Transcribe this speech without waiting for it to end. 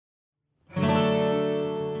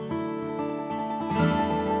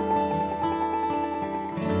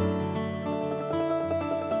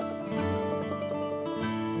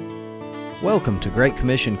Welcome to Great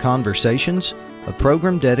Commission Conversations, a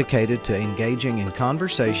program dedicated to engaging in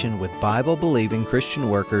conversation with Bible-believing Christian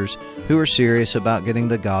workers who are serious about getting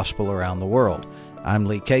the gospel around the world. I'm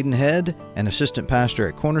Lee Cadenhead, an assistant pastor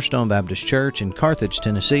at Cornerstone Baptist Church in Carthage,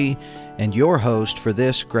 Tennessee, and your host for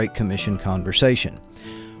this Great Commission Conversation.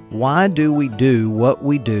 Why do we do what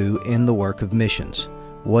we do in the work of missions?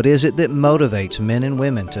 What is it that motivates men and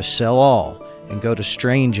women to sell all and go to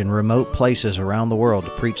strange and remote places around the world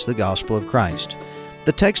to preach the gospel of Christ?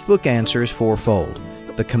 The textbook answer is fourfold.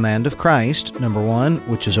 The command of Christ, number one,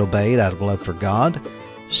 which is obeyed out of love for God.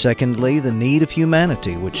 Secondly, the need of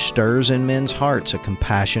humanity, which stirs in men's hearts a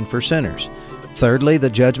compassion for sinners. Thirdly, the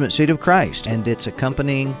judgment seat of Christ and its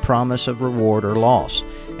accompanying promise of reward or loss.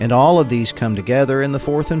 And all of these come together in the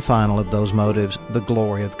fourth and final of those motives, the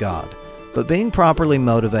glory of God. But being properly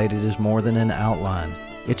motivated is more than an outline.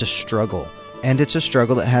 It's a struggle. And it's a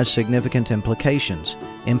struggle that has significant implications.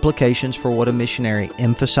 Implications for what a missionary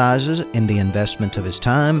emphasizes in the investment of his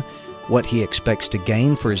time, what he expects to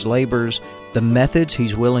gain for his labors, the methods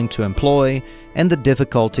he's willing to employ, and the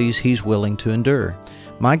difficulties he's willing to endure.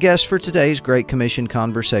 My guest for today's Great Commission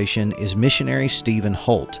Conversation is missionary Stephen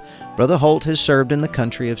Holt. Brother Holt has served in the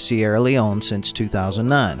country of Sierra Leone since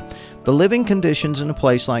 2009. The living conditions in a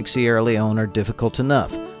place like Sierra Leone are difficult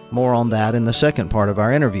enough. More on that in the second part of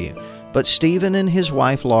our interview. But Stephen and his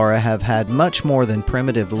wife Laura have had much more than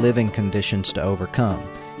primitive living conditions to overcome.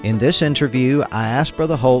 In this interview, I asked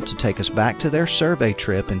Brother Holt to take us back to their survey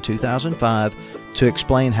trip in 2005 to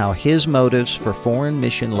explain how his motives for foreign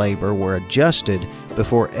mission labor were adjusted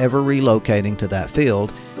before ever relocating to that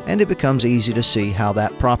field, and it becomes easy to see how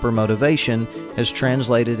that proper motivation has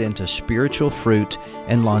translated into spiritual fruit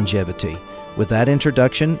and longevity. With that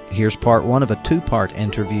introduction, here's part one of a two-part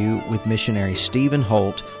interview with missionary Stephen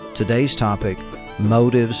Holt. Today's topic,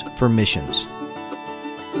 motives for missions.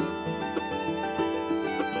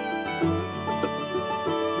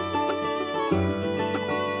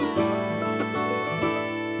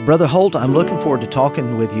 Brother Holt, I'm looking forward to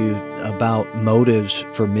talking with you about motives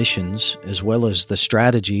for missions, as well as the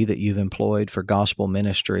strategy that you've employed for gospel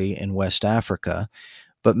ministry in West Africa.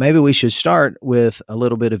 But maybe we should start with a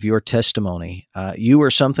little bit of your testimony. You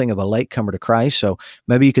were something of a latecomer to Christ, so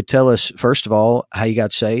maybe you could tell us, first of all, how you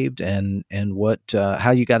got saved and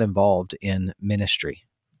how you got involved in ministry.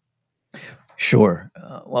 Sure.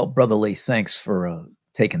 Well, Brother Lee, thanks for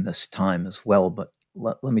taking this time as well. But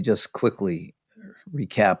let me just quickly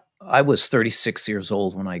recap. I was 36 years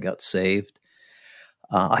old when I got saved.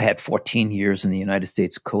 I had 14 years in the United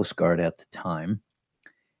States Coast Guard at the time.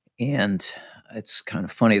 And it's kind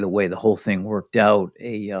of funny the way the whole thing worked out.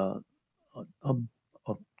 A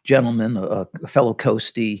gentleman, a fellow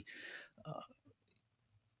coastie,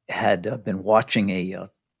 had been watching a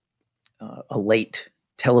late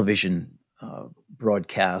television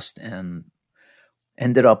broadcast and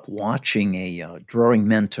ended up watching a Drawing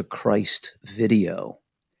Men to Christ video,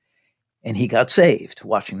 and he got saved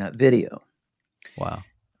watching that video. Wow.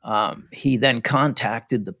 He then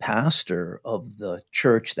contacted the pastor of the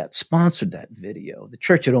church that sponsored that video. The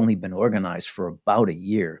church had only been organized for about a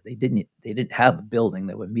year. They didn't have a building.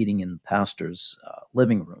 They were meeting in the pastor's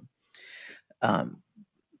living room.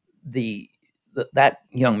 That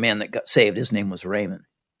young man that got saved, his name was Raymond.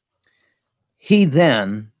 He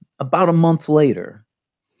then, about a month later,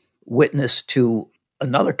 witnessed to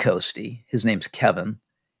another coastie. His name's Kevin,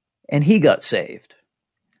 and he got saved.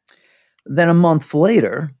 Then a month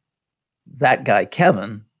later, that guy,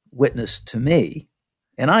 Kevin, witnessed to me,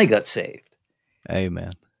 and I got saved.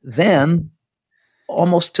 Amen. Then,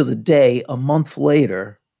 almost to the day, a month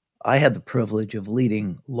later, I had the privilege of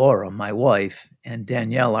leading Laura, my wife, and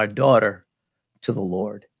Danielle, our daughter, to the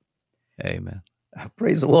Lord. Amen.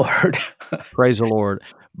 Praise the Lord. Praise the Lord.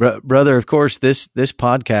 Brother, of course, this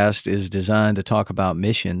podcast is designed to talk about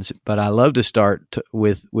missions, but I love to start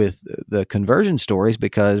with the conversion stories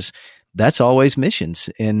because that's always missions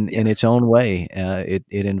in its own way.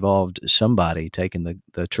 It involved somebody taking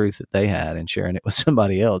the truth that they had and sharing it with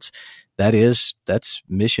somebody else. That's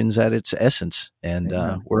missions at its essence. And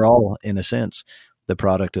we're all, in a sense, the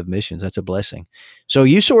product of missions. That's a blessing. So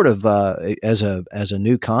you sort of, as a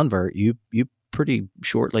new convert, you pretty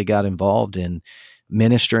shortly got involved in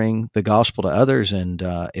ministering the gospel to others. And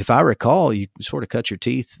if I recall, you sort of cut your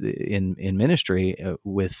teeth in ministry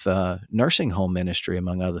with nursing home ministry,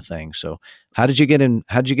 among other things. So how did you get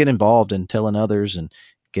involved in telling others and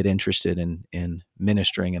get interested in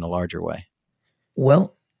ministering in a larger way?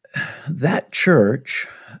 Well, that church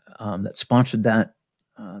that sponsored that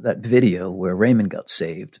video where Raymond got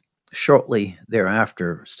saved, shortly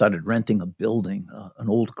thereafter started renting a building, an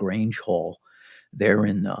old Grange Hall there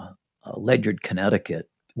in Ledyard, Connecticut.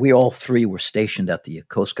 We all three were stationed at the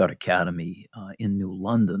Coast Guard Academy in New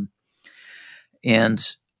London. And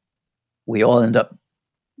we all ended up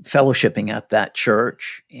fellowshipping at that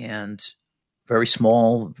church, and very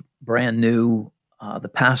small, brand new. The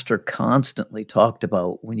pastor constantly talked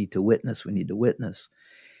about, we need to witness, we need to witness.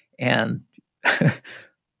 And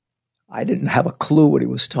I didn't have a clue what he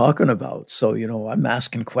was talking about. So, I'm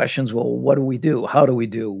asking questions. Well, what do we do? How do we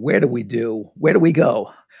do? Where do we do? Where do we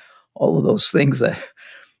go? All of those things that,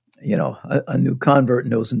 a new convert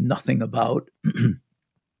knows nothing about.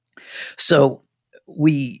 So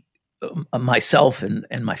we, myself and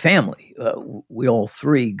my family, we all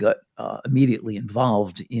three got immediately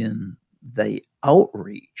involved in the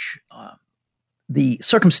outreach. The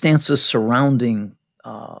circumstances surrounding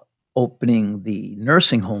opening the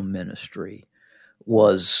nursing home ministry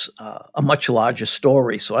was a much larger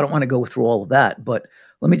story. So I don't want to go through all of that, but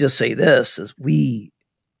let me just say this: as we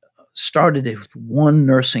started with one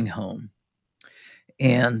nursing home,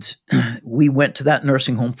 and we went to that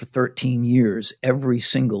nursing home for 13 years, every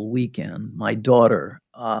single weekend. My daughter,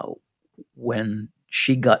 when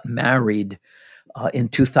she got married in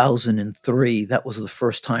 2003, that was the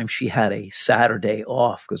first time she had a Saturday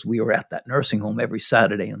off, because we were at that nursing home every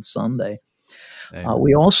Saturday and Sunday.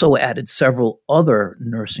 We also added several other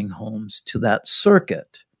nursing homes to that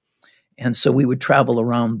circuit. And so we would travel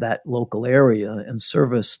around that local area and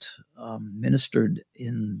ministered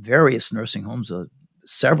in various nursing homes,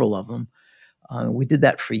 several of them. We did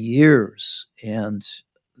that for years. And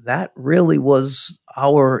that really was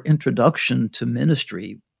our introduction to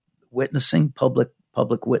ministry, witnessing, public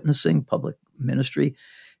witnessing, public ministry,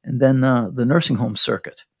 and then the nursing home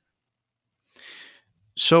circuit.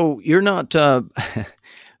 So you're not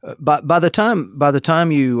by the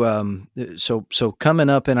time you so coming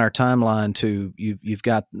up in our timeline to you've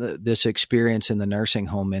got this experience in the nursing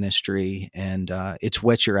home ministry, and it's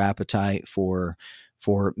whet your appetite for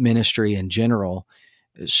ministry in general.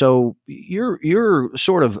 So you're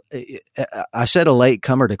sort of, I said, a late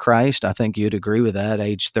comer to Christ. I think you'd agree with that,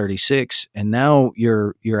 age 36, and now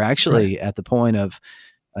you're actually right at the point of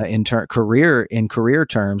in career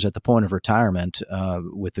terms, at the point of retirement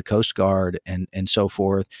with the Coast Guard and so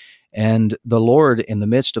forth. And the Lord, in the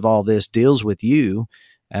midst of all this, deals with you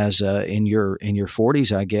as in your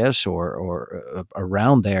 40s, I guess, or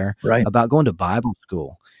around there, right, about going to Bible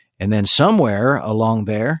school. And then somewhere along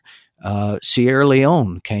there, Sierra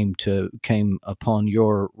Leone came upon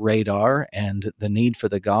your radar and the need for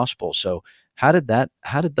the gospel. So how did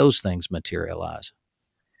those things materialize?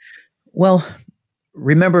 Well,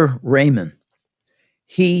 remember Raymond.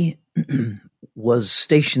 He was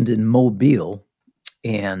stationed in Mobile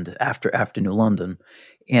and after New London,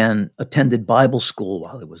 and attended Bible school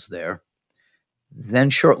while he was there. Then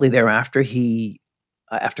shortly thereafter,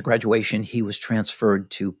 after graduation, he was transferred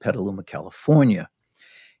to Petaluma, California.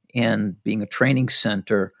 And being a training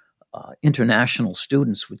center, international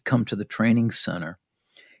students would come to the training center.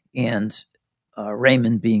 And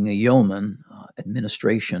Raymond, being a yeoman,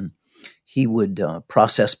 administration, he would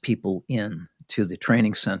process people in to the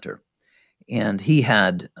training center. And he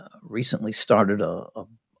had recently started a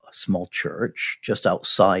small church just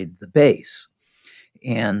outside the base.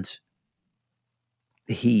 And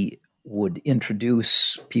he would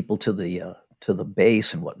introduce people to the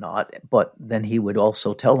base and whatnot, but then he would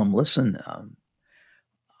also tell them, listen,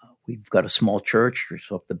 we've got a small church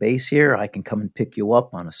off the base here. I can come and pick you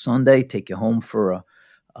up on a Sunday, take you home for a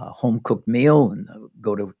home-cooked meal, and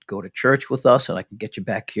go to church with us, and I can get you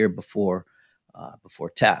back here before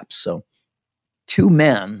taps. So 2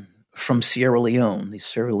 men from Sierra Leone, the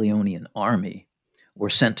Sierra Leonean army, were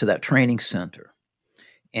sent to that training center.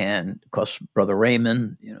 And of course, Brother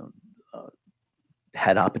Raymond,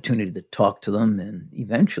 had opportunity to talk to them, and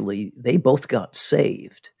eventually they both got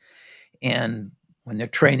saved. And when their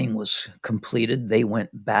training was completed, they went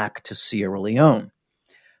back to Sierra Leone.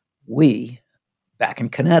 We, back in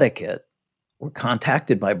Connecticut, were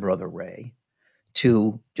contacted by Brother Ray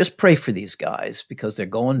to just pray for these guys, because they're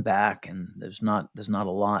going back, and there's not a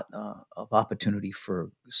lot of opportunity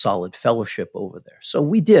for solid fellowship over there. So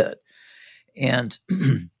we did. And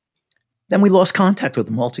then we lost contact with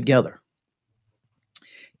them altogether.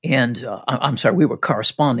 And I'm sorry, we were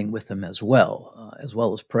corresponding with them as well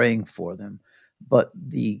as praying for them. But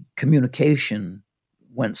the communication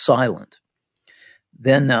went silent.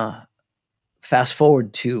 Then fast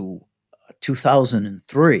forward to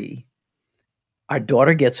 2003, our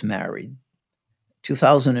daughter gets married.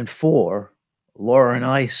 2004, Laura and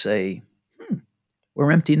I say,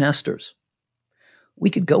 we're empty nesters. We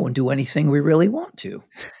could go and do anything we really want to.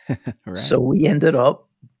 Right. So we ended up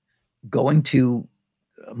going to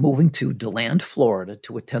moving to DeLand, Florida,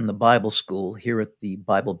 to attend the Bible school here at the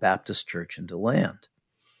Bible Baptist Church in DeLand.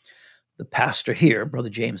 The pastor here, Brother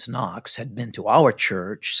James Knox, had been to our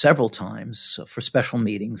church several times for special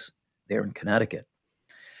meetings there in Connecticut.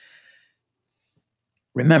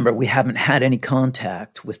 Remember, we haven't had any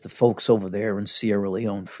contact with the folks over there in Sierra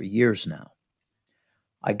Leone for years now.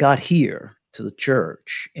 I got here to the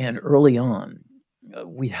church, and early on,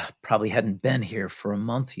 we probably hadn't been here for a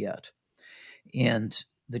month yet. And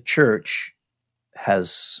the church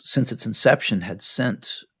has, since its inception, had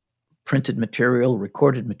sent printed material,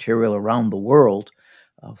 recorded material around the world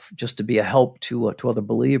just to be a help to other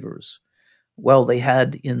believers. Well, they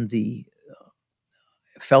had in the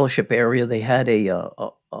fellowship area, they had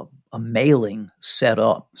a mailing set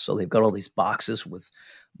up. So they've got all these boxes with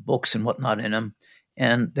books and whatnot in them,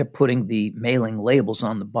 and they're putting the mailing labels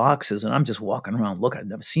on the boxes. And I'm just walking around looking. I've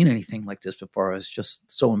never seen anything like this before. I was just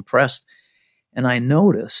so impressed. And I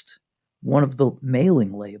noticed one of the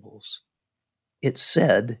mailing labels, it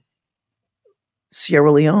said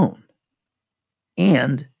Sierra Leone.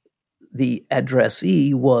 And the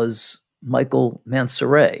addressee was Michael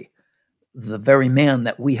Mansoret, the very man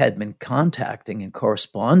that we had been contacting and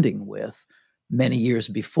corresponding with many years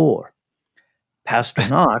before. Pastor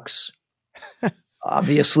Knox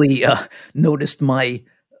obviously noticed my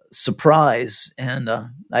surprise, and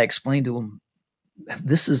I explained to him,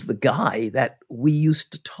 this is the guy that we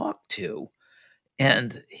used to talk to.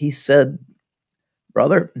 And he said,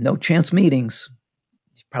 brother, no chance meetings.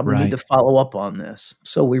 You probably need to follow up on this.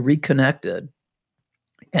 So we reconnected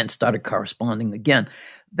and started corresponding again.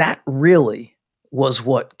 That really was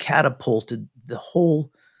what catapulted the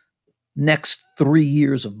whole next 3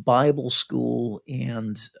 years of Bible school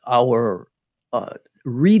and our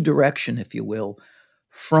redirection, if you will,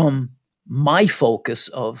 from my focus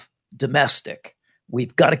of domestic.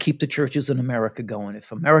 We've got to keep the churches in America going.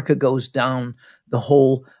 If America goes down, the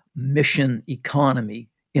whole mission economy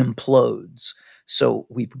implodes. So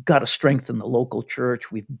we've got to strengthen the local church.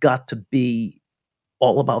 We've got to be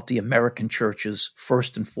all about the American churches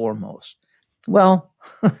first and foremost. Well,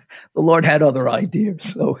 the Lord had other ideas,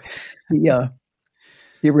 so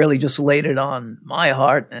he really just laid it on my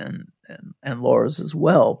heart and Laura's as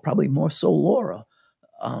well. Probably more so Laura.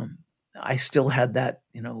 I still had that,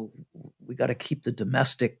 we got to keep the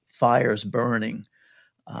domestic fires burning,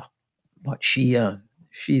 but she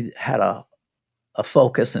had a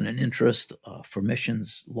focus and an interest for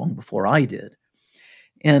missions long before I did,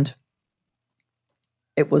 and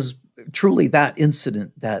it was truly that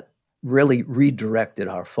incident that really redirected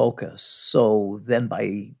our focus. So then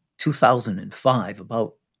by 2005,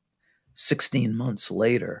 about 16 months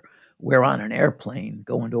later, we're on an airplane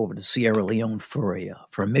going over to Sierra Leone for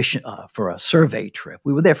a mission, for a survey trip.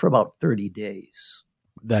 We were there for about 30 days.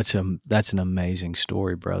 That's an amazing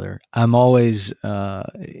story, brother. I'm always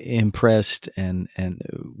impressed and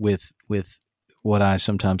with what I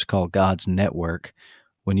sometimes call God's network.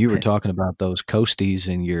 When you were talking about those coasties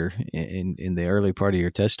in the early part of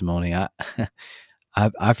your testimony,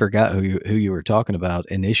 I forgot who you were talking about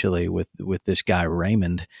initially with this guy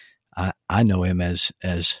Raymond. I know him as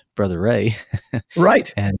Brother Ray,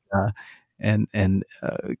 right? and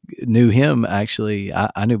knew him actually.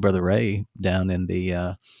 I knew Brother Ray down in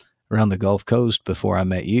the around the Gulf Coast before I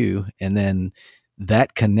met you, and then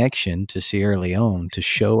that connection to Sierra Leone to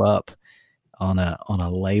show up on a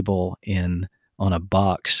label on a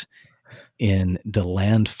box in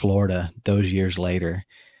DeLand, Florida, those years later.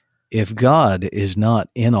 If God is not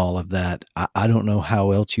in all of that, I don't know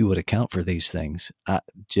how else you would account for these things.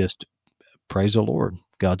 Just praise the Lord.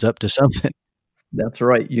 God's up to something. That's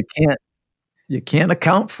right. You can't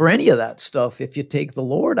account for any of that stuff if you take the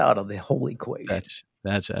Lord out of the whole equation.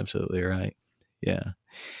 That's absolutely right. Yeah.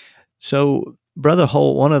 So, Brother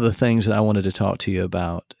Holt, one of the things that I wanted to talk to you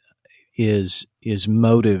about is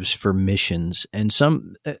motives for missions. And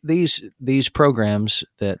some these programs,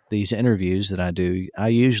 these interviews that I do, I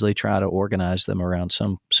usually try to organize them around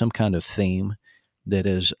some kind of theme that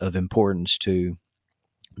is of importance to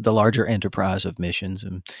the larger enterprise of missions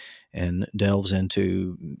and delves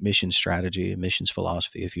into mission strategy and missions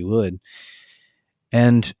philosophy, if you would.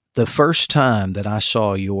 And the first time that I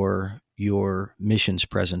saw your missions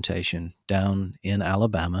presentation down in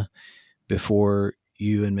Alabama, before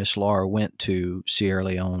you and Miss Laura went to Sierra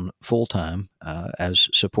Leone full-time as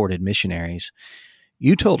supported missionaries,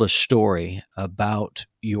 you told a story about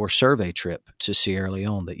your survey trip to Sierra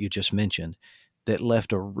Leone that you just mentioned that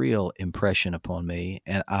left a real impression upon me.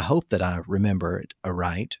 And I hope that I remember it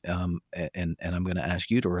right. And I'm going to ask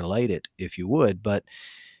you to relate it if you would. But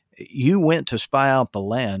You went to spy out the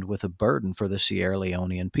land with a burden for the Sierra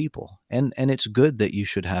Leonean people. And it's good that you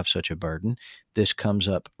should have such a burden. This comes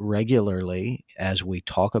up regularly as we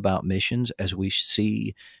talk about missions, as we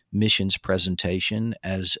see missions presentation,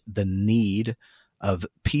 as the need of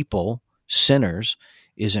people, sinners,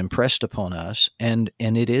 is impressed upon us. And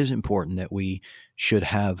it is important that we should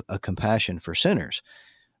have a compassion for sinners.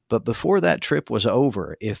 But before that trip was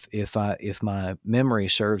over, if my memory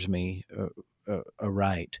serves me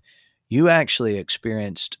right, you actually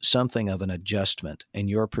experienced something of an adjustment in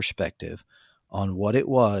your perspective on what it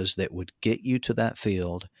was that would get you to that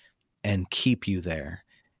field and keep you there.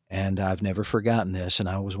 And I've never forgotten this. And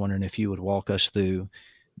I was wondering if you would walk us through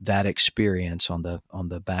that experience on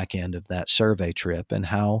the back end of that survey trip, and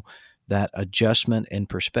how that adjustment in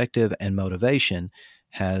perspective and motivation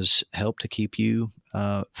has helped to keep you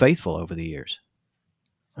faithful over the years.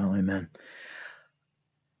 Oh, amen.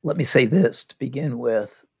 Let me say this to begin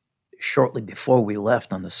with. Shortly before we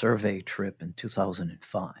left on the survey trip in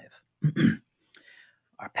 2005,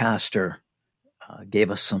 our pastor gave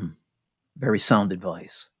us some very sound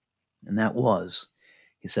advice. And that was,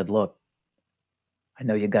 he said, look, I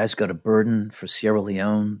know you guys got a burden for Sierra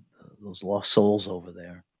Leone, those lost souls over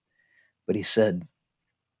there. But he said,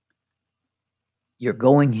 you're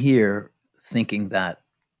going here thinking that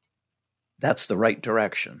that's the right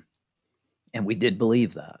direction. And we did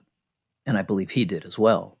believe that. And I believe he did as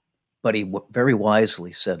well. But he very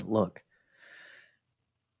wisely said, look,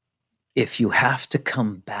 if you have to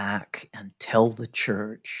come back and tell the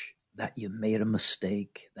church that you made a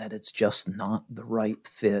mistake, that it's just not the right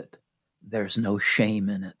fit, there's no shame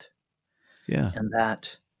in it. Yeah. And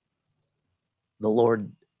that the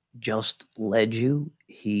Lord just led you.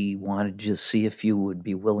 He wanted to see if you would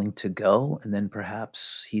be willing to go, and then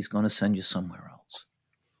perhaps he's going to send you somewhere else.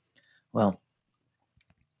 Well,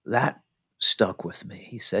 that stuck with me.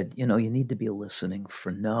 He said, you need to be listening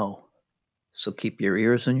for no. So keep your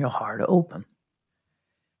ears and your heart open.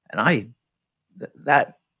 And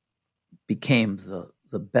that became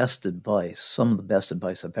the best advice, some of the best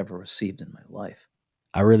advice I've ever received in my life.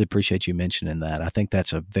 I really appreciate you mentioning that. I think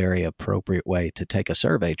that's a very appropriate way to take a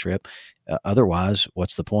survey trip. Otherwise,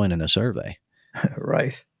 what's the point in a survey?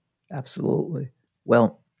 Right. Absolutely.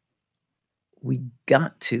 Well, we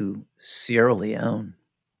got to Sierra Leone,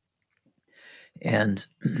 and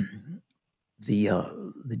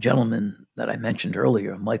the gentleman that I mentioned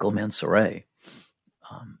earlier, Michael Mansoret,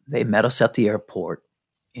 they met us at the airport.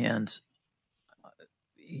 And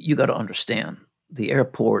you got to understand, the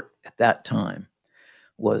airport at that time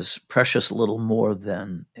was precious little more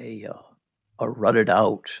than a rutted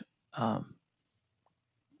out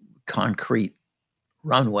concrete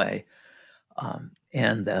runway,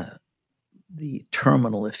 and the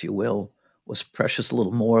terminal, if you will, was precious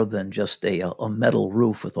little more than just a metal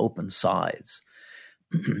roof with open sides.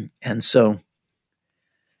 And so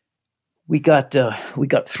we got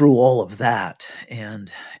through all of that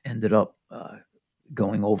and ended up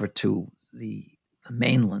going over to the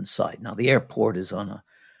mainland side. Now the airport is on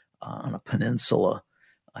a peninsula,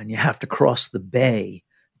 and you have to cross the bay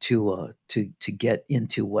to get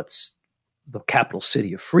into what's the capital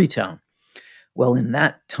city of Freetown. Well, in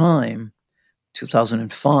that time,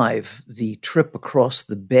 2005, the trip across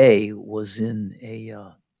the bay was in a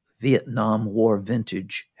Vietnam War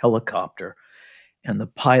vintage helicopter, and the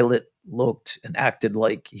pilot looked and acted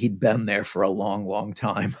like he'd been there for a long, long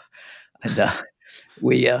time. And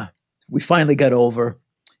we finally got over.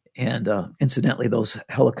 And incidentally, those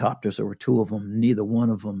helicopters, there were two of them. Neither one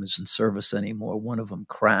of them is in service anymore. One of them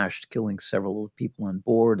crashed, killing several people on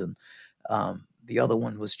board, and the other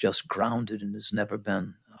one was just grounded and has never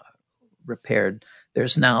been repaired.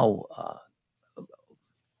 There's now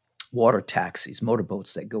water taxis,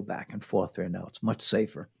 motorboats that go back and forth there now. It's much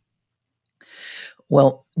safer.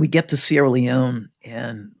 Well, we get to Sierra Leone,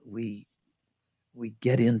 and we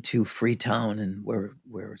get into Freetown, and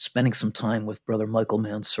we're spending some time with Brother Michael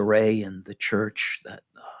Mansoret and the church that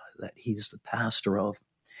he's the pastor of,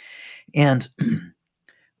 and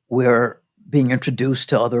we're being introduced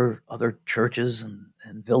to other churches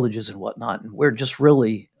and villages and whatnot, and we're just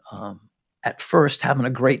really at first having a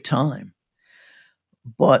great time.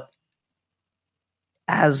 But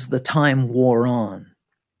as the time wore on,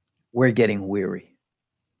 we're getting weary.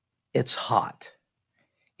 It's hot.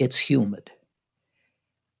 It's humid.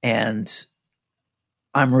 And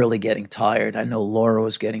I'm really getting tired. I know Laura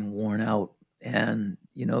was getting worn out. And,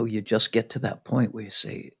 you just get to that point where you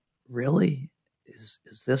say, really? Is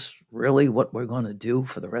this really what we're going to do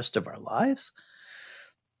for the rest of our lives?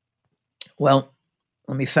 Well,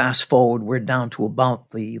 let me fast forward. We're down to about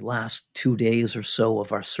the last 2 days or so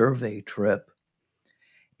of our survey trip.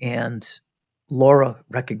 And Laura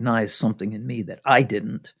recognized something in me that I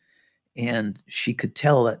didn't, and she could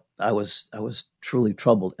tell that I was truly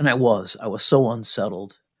troubled, and I was so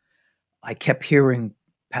unsettled. I kept hearing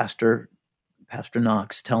Pastor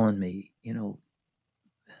Knox telling me,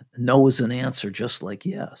 no is an answer just like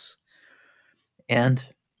yes. And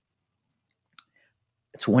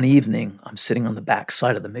it's one evening, I'm sitting on the back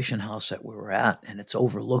side of the mission house that we were at, and it's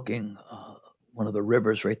overlooking one of the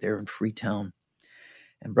rivers right there in Freetown.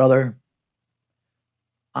 And brother,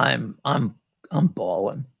 I'm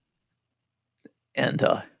bawling, and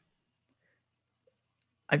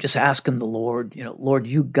I'm just asking the Lord, Lord,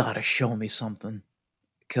 you got to show me something,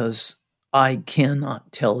 because I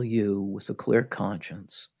cannot tell you with a clear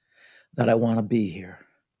conscience that I want to be here.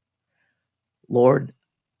 Lord,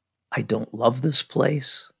 I don't love this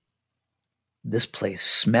place. This place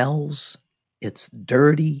smells. It's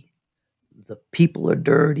dirty. The people are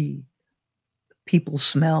dirty. The people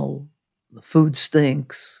smell. The food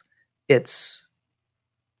stinks. It's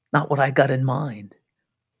not what I got in mind.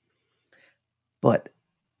 But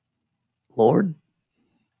Lord,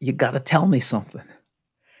 you got to tell me something.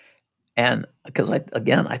 And because I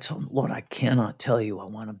told him, Lord, I cannot tell you I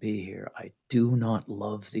want to be here. I do not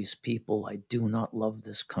love these people. I do not love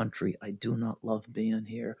this country. I do not love being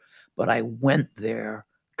here. But I went there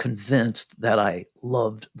convinced that I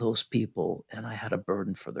loved those people and I had a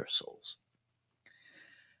burden for their souls.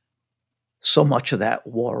 So much of that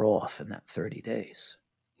wore off in that 30 days.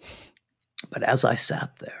 But as I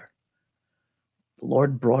sat there, the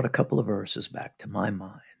Lord brought a couple of verses back to my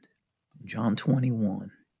mind. John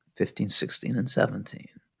 21, 15, 16, and 17.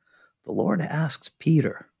 The Lord asks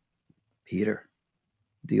Peter, Peter,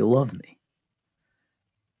 do you love me?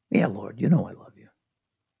 Yeah, Lord, you know I love you.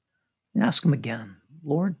 And ask him again,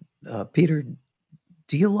 Lord, Peter,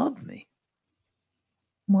 do you love me?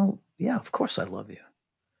 Well, yeah, of course I love you.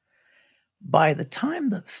 By the time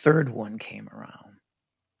the third one came around,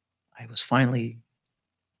 I was finally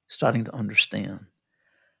starting to understand.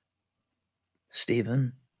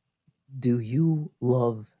 Stephen, do you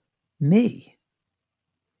love me?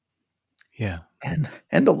 Yeah. And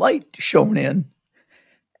the light shone in,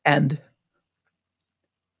 and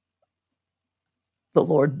the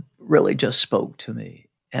Lord really just spoke to me.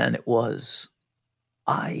 And it was,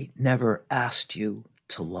 I never asked you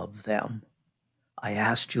to love them. I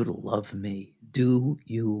asked you to love me. Do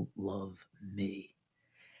you love me?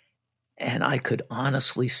 And I could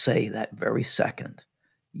honestly say that very second,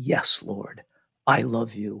 yes, Lord, I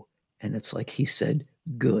love you. And it's like he said,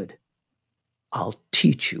 good, I'll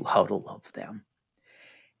teach you how to love them.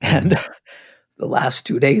 And the last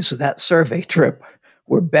 2 days of that survey trip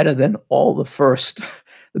were better than all the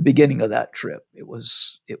beginning of that trip. It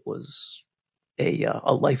was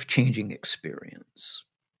a life-changing experience.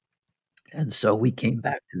 And so we came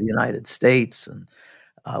back to the United States, and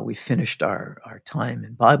we finished our time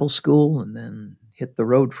in Bible school and then hit the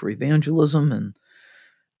road for evangelism. And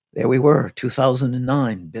there we were,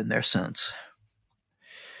 2009, been there since.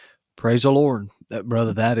 Praise the Lord.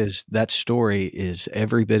 Brother, that story is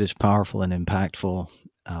every bit as powerful and impactful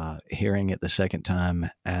hearing it the second time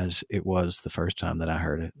as it was the first time that I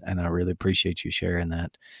heard it. And I really appreciate you sharing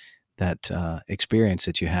that experience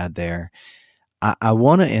that you had there. I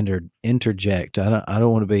want to interject. I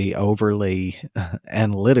don't want to be overly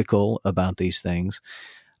analytical about these things.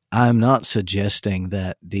 I'm not suggesting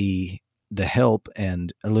that the help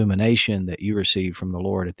and illumination that you received from the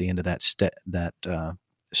Lord at the end of that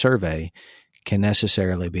survey can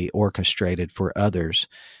necessarily be orchestrated for others.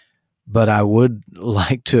 But I would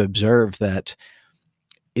like to observe that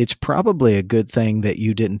it's probably a good thing that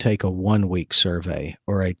you didn't take a 1-week survey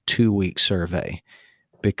or a 2-week survey,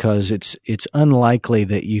 because it's unlikely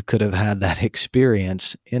that you could have had that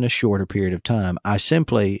experience in a shorter period of time. I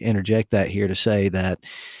simply interject that here to say that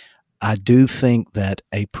I do think that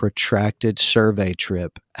a protracted survey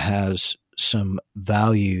trip has some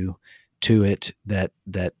value to it that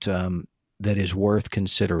is worth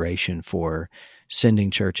consideration for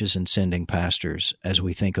sending churches and sending pastors as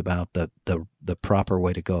we think about the proper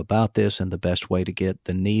way to go about this and the best way to get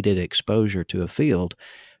the needed exposure to a field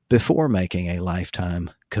before making a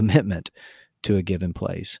lifetime commitment to a given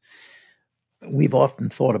place. We've often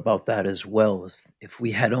thought about that as well. If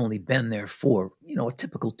we had only been there for, a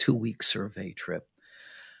typical 2-week survey trip,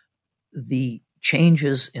 the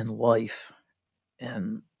changes in life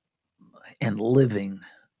and living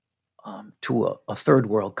to a third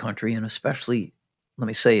world country, and especially, let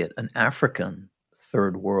me say it, an African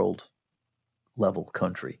third world level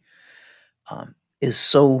country, is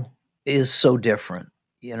so different.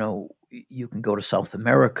 You can go to South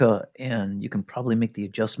America and you can probably make the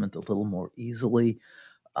adjustment a little more easily.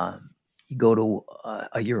 You go to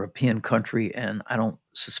a European country, and I don't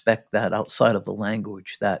suspect that outside of the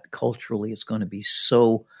language, that culturally it's going to be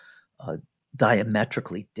so uh,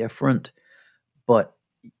 diametrically different. But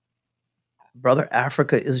brother,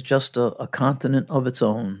 Africa is just a continent of its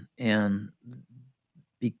own, and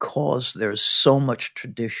because there's so much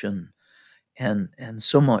tradition and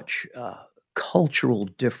so much cultural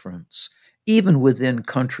difference, even within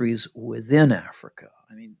countries within Africa.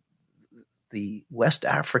 I mean, the West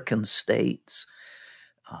African states,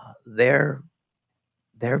 they're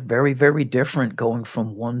very very different going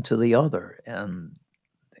from one to the other, and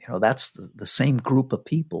that's the same group of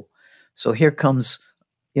people. So here comes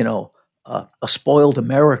you know a spoiled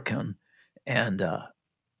American, and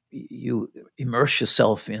you immerse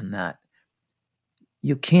yourself in that.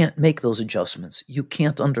 You can't make those adjustments. You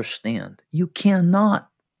can't understand. You cannot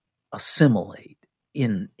assimilate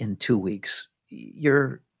in 2 weeks.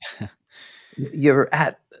 You're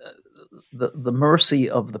at the mercy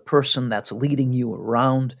of the person that's leading you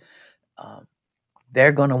around. Um,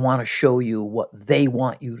 they're going to want to show you what they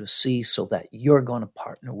want you to see, so that you're going to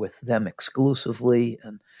partner with them exclusively.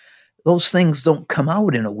 And those things don't come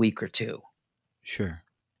out in a week or two. Sure.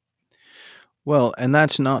 Well, and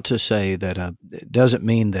that's not to say that it doesn't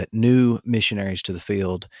mean that new missionaries to the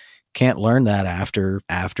field can't learn that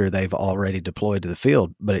after they've already deployed to the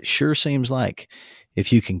field. But it sure seems like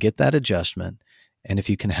if you can get that adjustment and if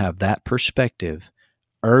you can have that perspective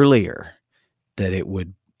earlier, that it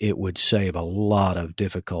would save a lot of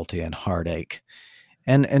difficulty and heartache.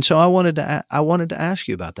 And so I wanted to ask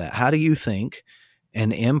you about that. How do you think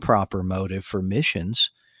an improper motive for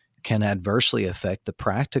missions can adversely affect the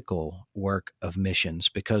practical work of missions?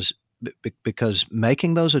 Because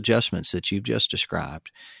making those adjustments that you've just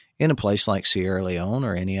described in a place like Sierra Leone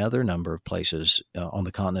or any other number of places on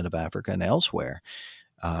the continent of Africa and elsewhere,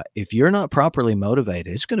 if you're not properly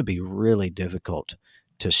motivated, it's going to be really difficult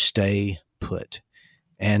to stay put.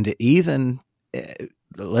 And even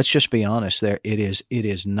let's just be honest, it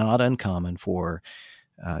is not uncommon for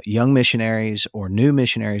young missionaries or new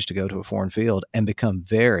missionaries to go to a foreign field and become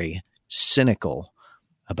very cynical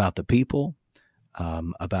about the people,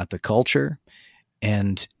 about the culture,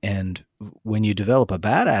 and when you develop a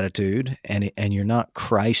bad attitude and you're not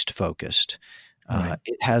Christ focused, Right.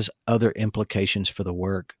 it has other implications for the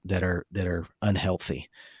work that are unhealthy.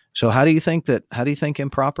 So how do you think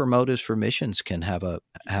improper motives for missions can have a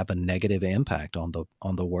negative impact on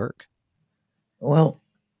the work? Well,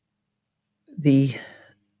 the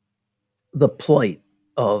the plight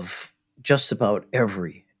of just about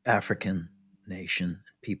every African nation and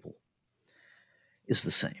people is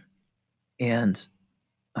the same. And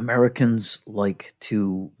Americans like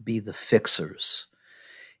to be the fixers.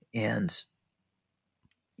 And,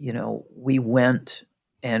 we went,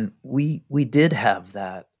 and we did have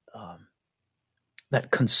that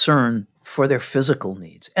concern for their physical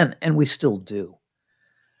needs, and we still do.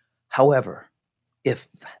 However, if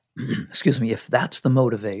excuse me, if that's the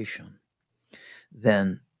motivation,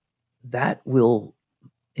 then that will,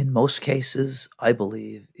 in most cases, I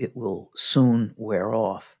believe it will soon wear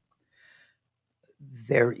off.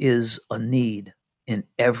 There is a need in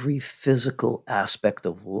every physical aspect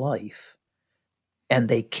of life, and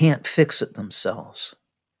they can't fix it themselves.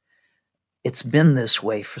 It's been this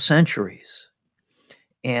way for centuries.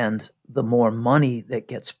 And the more money that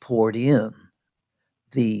gets poured in,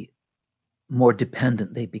 the more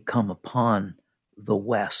dependent they become upon the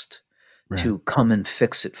West Right. to come and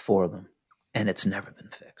fix it for them. And it's never been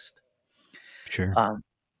fixed. Sure. Um,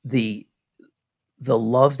 the the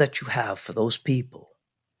love that you have for those people,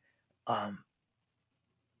 um,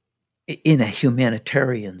 in a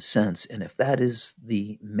humanitarian sense, and if that is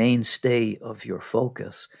the mainstay of your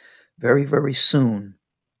focus, very very soon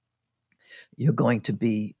you're going to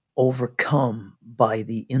be overcome by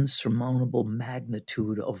the insurmountable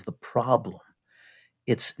magnitude of the problem.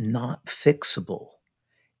 It's not fixable.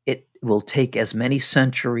 It will take as many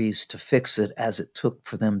centuries to fix it as it took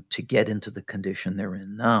for them to get into the condition they're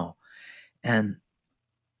in now. And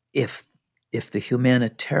if if the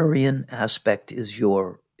humanitarian aspect is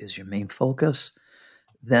your main focus,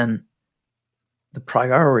 then the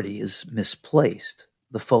priority is misplaced.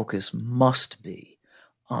 The focus must be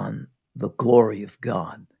on the glory of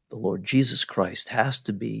God. The Lord Jesus Christ has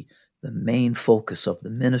to be the main focus of the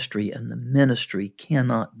ministry, and the ministry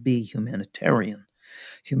cannot be humanitarian.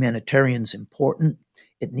 Humanitarian's important.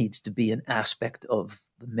 It needs to be an aspect of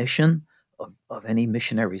the mission, of any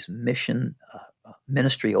missionary's mission,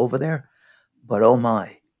 ministry over there. But oh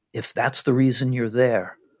my, if that's the reason you're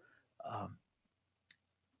there, um,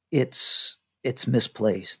 it's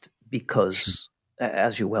misplaced Sure. because,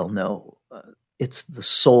 as you well know, It's the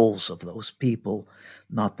souls of those people,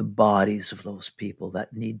 not the bodies of those people,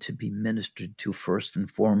 that need to be ministered to first and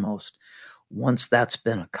foremost. Once that's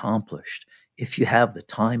been accomplished, if you have the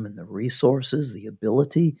time and the resources, the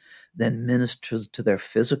ability, then minister to their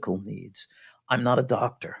physical needs. I'm not a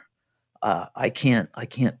doctor. I can't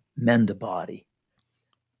mend a body.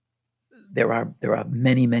 There are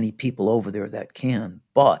many people over there that can,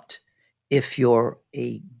 but if you're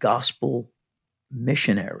a gospel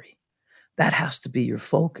missionary, that has to be your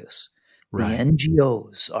focus. The Right.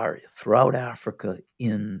 NGOs are throughout Africa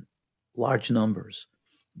in large numbers.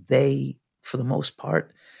 They, for the most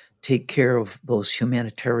part, take care of those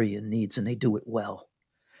humanitarian needs, and they do it well.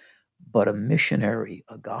 But a missionary,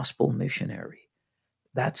 a gospel missionary,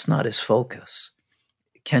 that's not his focus.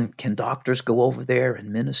 Can doctors go over there and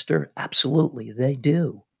minister? Absolutely, they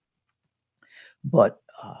do. But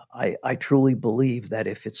I truly believe that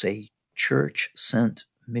if it's a church sent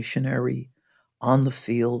missionary on the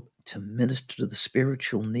field to minister to the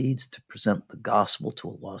spiritual needs, to present the gospel to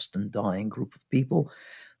a lost and dying group of people,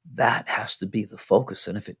 that has to be the focus.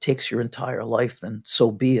 And if it takes your entire life, then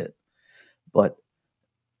so be it. But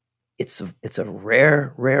it's a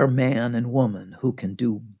rare man and woman who can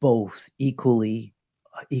do both equally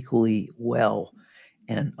well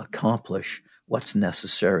and accomplish what's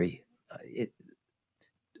necessary.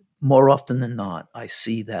 More often than not, I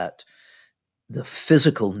see that the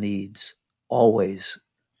physical needs always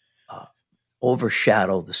uh,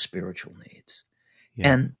 overshadow the spiritual needs.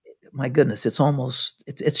 Yeah. And my goodness,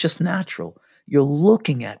 it's just natural. You're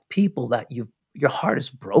looking at people that your heart is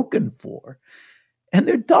broken for, and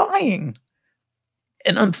they're dying.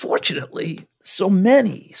 And unfortunately, so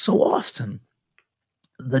often,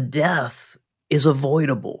 the death is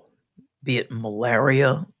avoidable, be it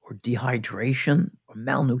malaria or dehydration or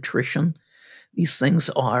malnutrition. These things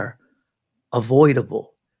are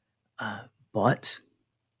avoidable, but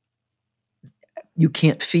you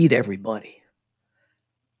can't feed everybody,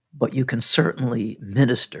 but you can certainly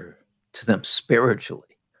minister to them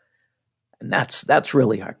spiritually. And that's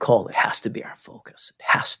really our call. It has to be our focus. It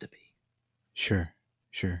has to be. Sure.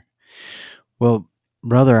 Sure. Well,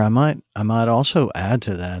 brother, I might also add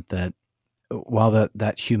to that while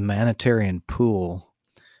that humanitarian pool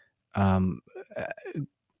um,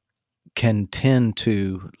 can tend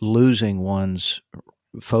to losing one's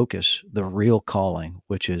focus, the real calling,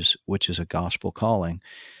 which is a gospel calling.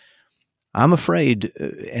 I'm afraid,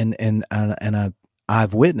 and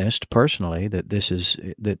I've witnessed personally that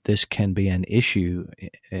this can be an issue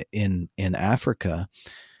in Africa.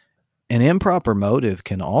 An improper motive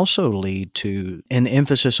can also lead to an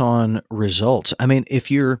emphasis on results. I mean, if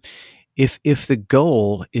the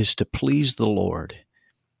goal is to please the Lord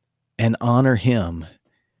and honor Him,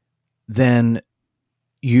 then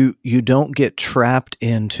you don't get trapped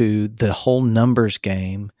into the whole numbers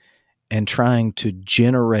game and trying to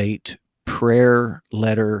generate prayer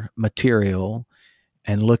letter material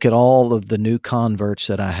and look at all of the new converts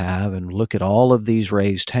that I have and look at all of these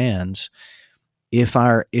raised hands. If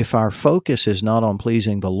our focus is not on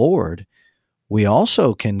pleasing the Lord, we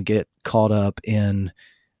also can get caught up in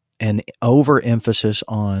an overemphasis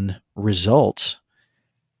on results,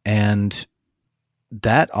 and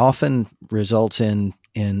that often results in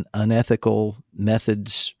unethical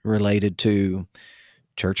methods related to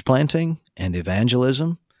church planting and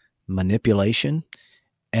evangelism, manipulation.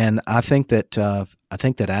 And I think that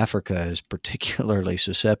Africa is particularly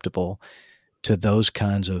susceptible to those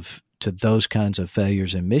kinds of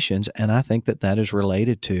failures in missions, and I think that is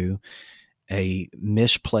related to a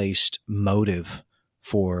misplaced motive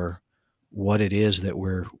for what it is that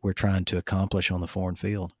we're trying to accomplish on the foreign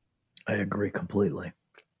field. I agree completely.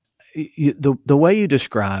 The way you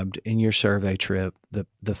described in your survey trip,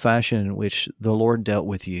 the fashion in which the Lord dealt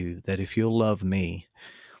with you, that if you'll love me,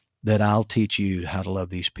 that I'll teach you how to love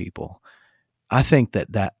these people. I think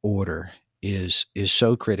that order is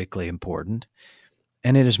so critically important.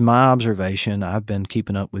 And it is my observation, I've been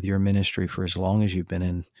keeping up with your ministry for as long as you've been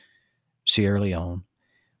in Sierra Leone.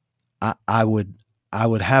 I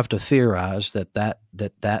would have to theorize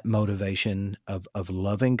that motivation of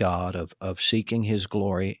loving God, of seeking His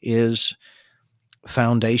glory, is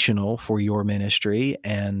foundational for your ministry,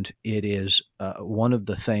 and it is one of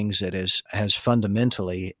the things that has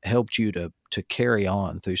fundamentally helped you to carry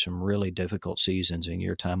on through some really difficult seasons in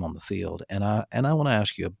your time on the field. And I want to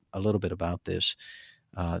ask you a little bit about this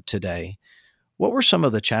today. What were some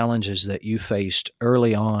of the challenges that you faced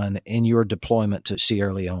early on in your deployment to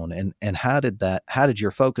Sierra Leone, and how did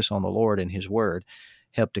your focus on the Lord and His Word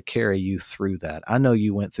help to carry you through that? I know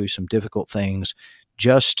you went through some difficult things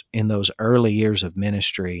just in those early years of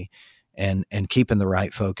ministry, and keeping the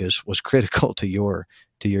right focus was critical to your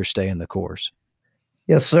stay in the course.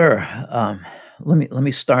 Yes, sir. Let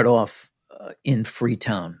me start off in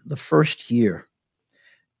Freetown. The first year,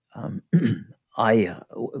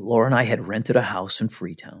 Laura and I had rented a house in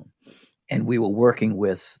Freetown, and we were working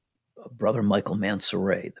with Brother Michael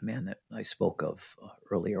Mansoray, the man that I spoke of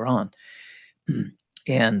earlier on.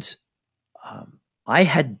 And I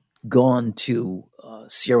had gone to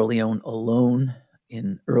Sierra Leone alone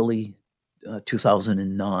in early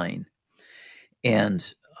 2009.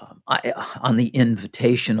 And on the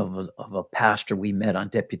invitation of a pastor we met on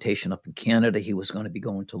deputation up in Canada, he was going to be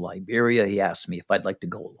going to Liberia. He asked me if I'd like to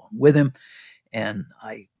go along with him. And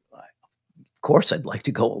of course, I'd like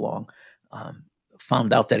to go along.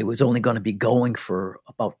 Found out that he was only going to be going for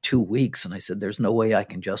about 2 weeks. And I said, there's no way I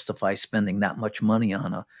can justify spending that much money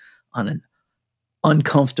on an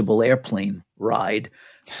uncomfortable airplane ride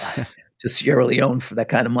to Sierra Leone for that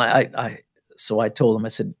kind of money. So I told him, I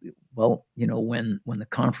said, well, when the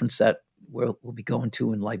conference that we'll be going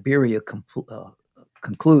to in Liberia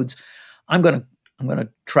concludes, I'm going to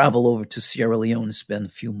travel over to Sierra Leone and spend a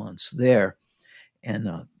few months there and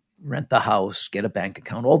rent the house, get a bank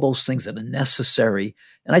account, all those things that are necessary.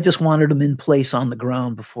 And I just wanted them in place on the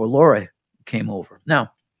ground before Laura came over.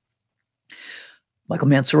 Now, Michael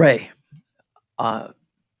Mansoray,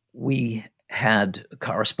 we had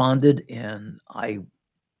corresponded, and I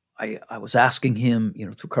was asking him,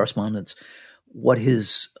 through correspondence, what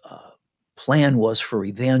his plan was for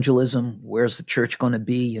evangelism. Where's the church going to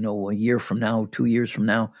be, a year from now, 2 years from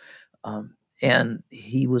now? And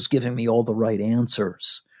he was giving me all the right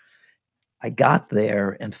answers. I got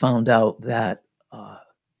there and found out that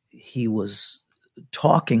he was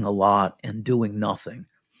talking a lot and doing nothing.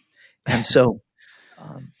 And so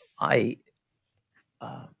I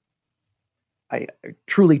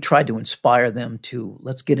truly tried to inspire them to,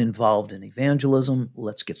 let's get involved in evangelism.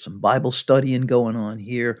 Let's get some Bible studying going on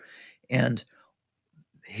here. And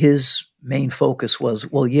his main focus was,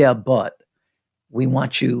 well, yeah, but we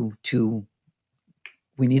want you to,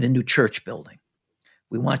 we need a new church building.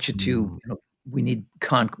 We want you to, we need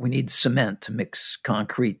cement to mix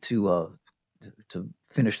concrete to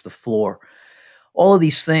finish the floor. All of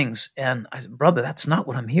these things. And I said, brother, that's not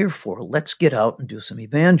what I'm here for. Let's get out and do some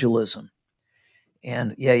evangelism.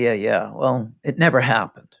 And yeah. Well, it never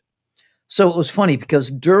happened. So it was funny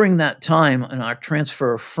because during that time in our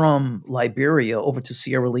transfer from Liberia over to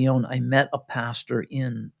Sierra Leone, I met a pastor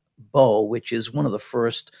in Bo, which is one of the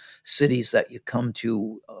first cities that you come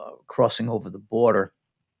to crossing over the border.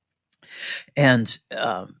 And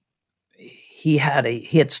he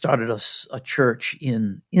had started a church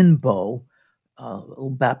in Bo, a little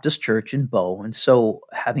Baptist church in Bo. And so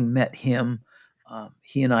having met him,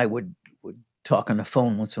 he and I would talk on the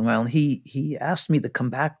phone once in a while. And he asked me to come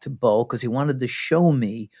back to Bo because he wanted to show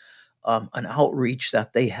me an outreach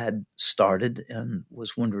that they had started and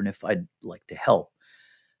was wondering if I'd like to help.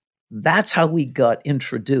 That's how we got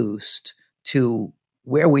introduced to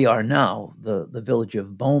where we are now, the village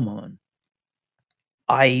of Beaumont.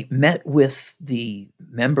 I met with the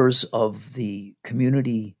members of the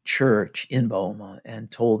community church in Beaumont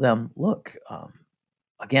and told them, look,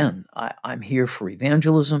 again, I'm here for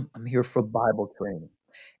evangelism. I'm here for Bible training.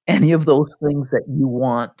 Any of those things that you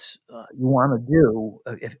want to do,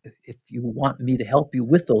 if you want me to help you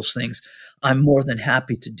with those things, I'm more than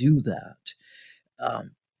happy to do that.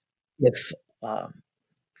 If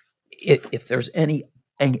there's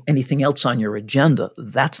anything else on your agenda,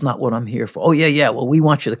 that's not what I'm here for. Oh yeah. Well, we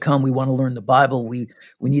want you to come. We want to learn the Bible. We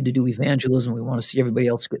need to do evangelism. We want to see everybody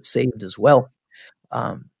else get saved as well.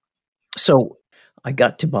 So I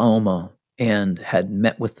got to Bauma and had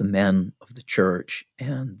met with the men of the church,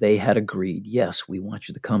 and they had agreed, yes, we want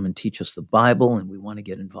you to come and teach us the Bible, and we want to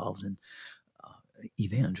get involved in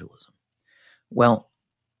evangelism. Well,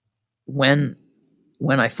 when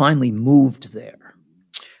I finally moved there,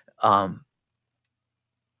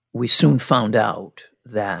 we soon found out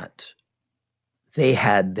that they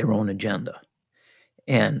had their own agenda.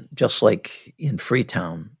 And just like in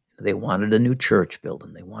Freetown, they wanted a new church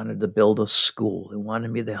building. They wanted to build a school. They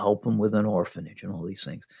wanted me to help them with an orphanage and all these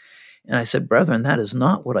things. And I said, brethren, that is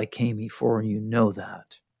not what I came here for, and you know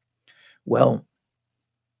that. Well,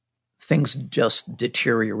 things just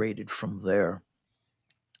deteriorated from there,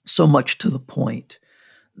 so much to the point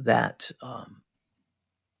that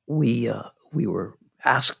we were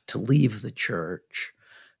asked to leave the church.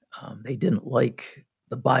 They didn't like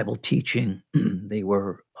the Bible teaching. They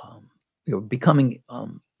were becoming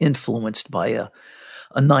influenced by a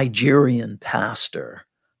Nigerian pastor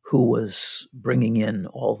who was bringing in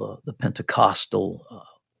all the Pentecostal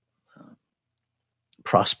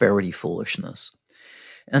prosperity foolishness.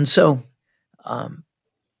 And so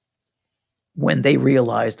when they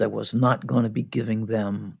realized I was not going to be giving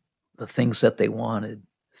them the things that they wanted,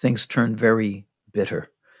 things turned very bitter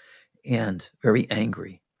and very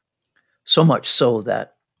angry. So much so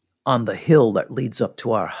that on the hill that leads up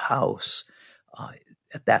to our house,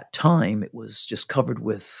 at that time, it was just covered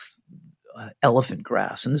with elephant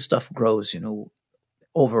grass. And this stuff grows,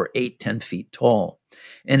 over 8-10 feet tall.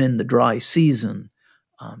 And in the dry season,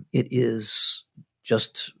 it is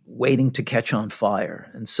just waiting to catch on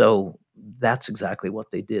fire. And so that's exactly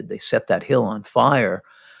what they did. They set that hill on fire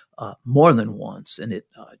more than once, and it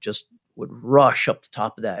just would rush up the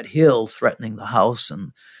top of that hill, threatening the house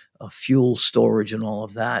and fuel storage and all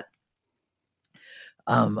of that.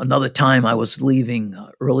 Another time I was leaving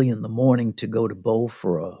early in the morning to go to Bow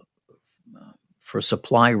for a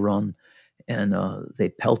supply run, and they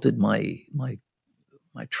pelted my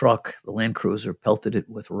truck, the Land Cruiser, pelted it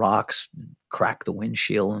with rocks, and cracked the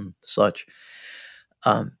windshield and such.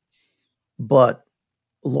 But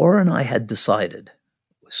Laura and I had decided,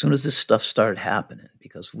 as soon as this stuff started happening,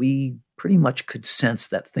 because we pretty much could sense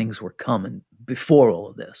that things were coming before all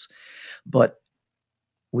of this, but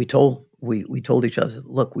we told each other,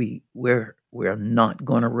 look, we're not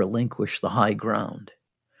going to relinquish the high ground.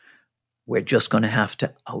 We're just going to have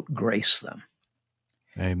to outgrace them.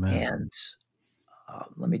 Amen. And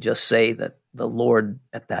let me just say that the Lord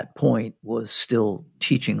at that point was still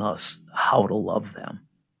teaching us how to love them.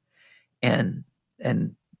 And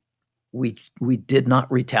we did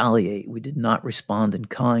not retaliate. We did not respond in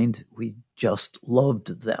kind. We just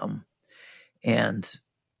loved them. And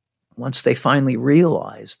once they finally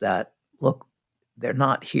realized that, look, they're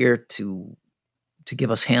not here to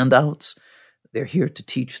give us handouts. They're here to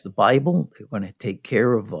teach the Bible. They're going to take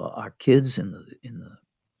care of our kids in the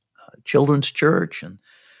children's church and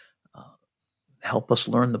help us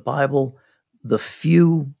learn the Bible. The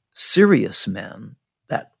few serious men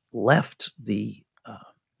that left the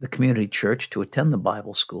community church to attend the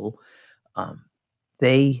Bible school,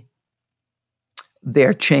 their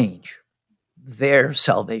change, their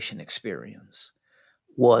salvation experience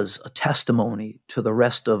was a testimony to the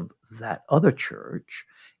rest of that other church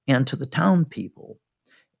and to the town people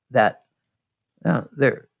that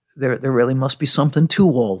there really must be something to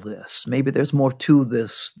all this. Maybe there's more to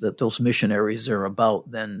this that those missionaries are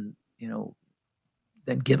about than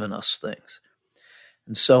giving us things.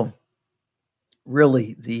 And so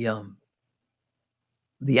really the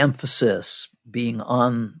emphasis being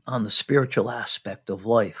on the spiritual aspect of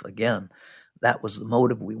life, again, that was the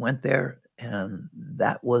motive. We went there, and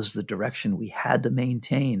that was the direction we had to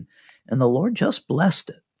maintain. And the Lord just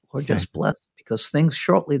blessed it. Lord just blessed it, because things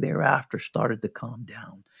shortly thereafter started to calm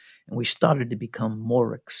down, and we started to become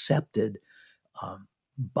more accepted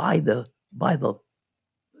by the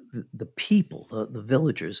people, the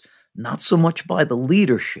villagers, not so much by the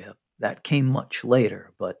leadership. That came much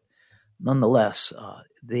later, but nonetheless,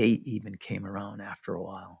 they even came around after a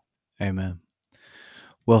while. Amen.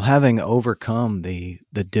 Well, having overcome the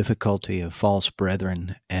difficulty of false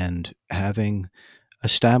brethren and having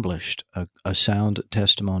established a sound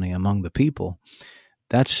testimony among the people,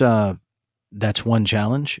 that's one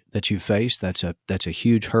challenge that you faced. That's a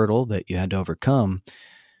huge hurdle that you had to overcome.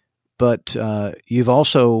 But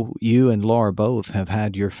you and Laura both have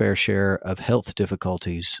had your fair share of health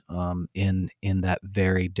difficulties in that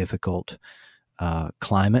very difficult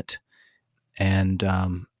climate. And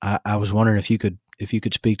I was wondering if you could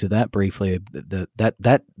speak to that briefly.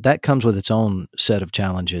 That comes with its own set of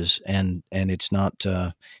challenges, and it's not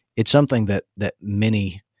it's something that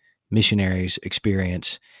many missionaries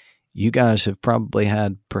experience. You guys have probably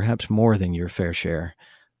had perhaps more than your fair share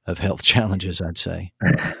of health challenges, I'd say.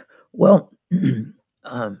 Well,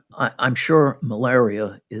 I'm sure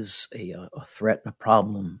malaria is a threat and a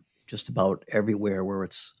problem just about everywhere where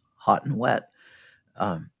it's hot and wet.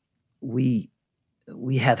 We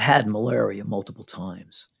have had malaria multiple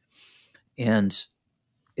times, and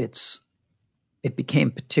it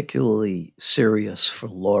became particularly serious for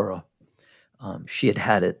Laura. She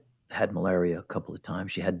had malaria a couple of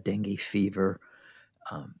times. She had dengue fever.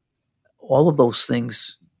 All of those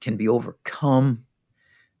things can be overcome,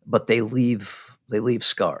 but they leave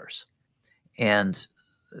scars, and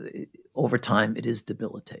over time it is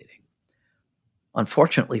debilitating.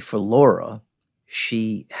 Unfortunately for Laura,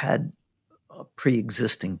 she had a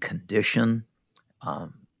pre-existing condition,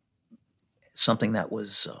 something that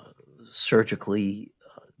was surgically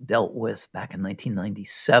dealt with back in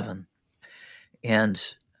 1997,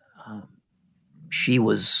 and she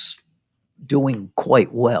was doing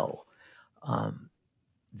quite well.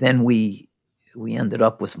 Then we we ended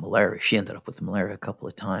up with malaria. She ended up with malaria a couple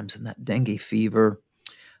of times, and that dengue fever,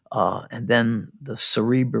 and then the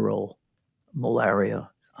cerebral malaria.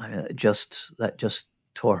 That just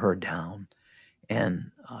tore her down,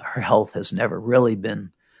 and her health has never really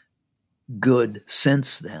been good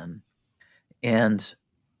since then. And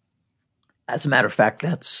as a matter of fact,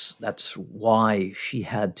 that's why she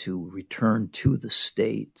had to return to the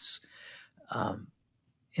States. And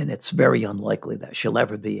it's very unlikely that she'll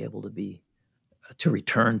ever be able to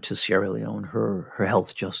return to Sierra Leone. Her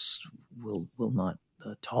health just will not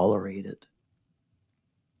tolerate it.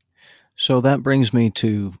 So that brings me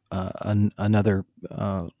to another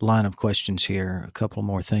line of questions here. A couple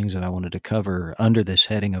more things that I wanted to cover under this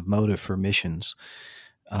heading of motive for missions.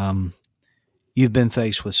 You've been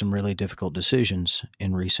faced with some really difficult decisions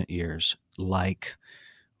in recent years, like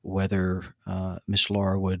whether Miss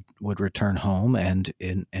Laura would return home, and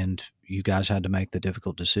you guys had to make the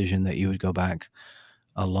difficult decision that you would go back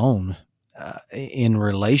alone. In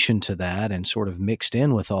relation to that, and sort of mixed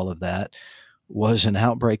in with all of that, was an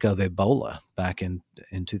outbreak of Ebola back in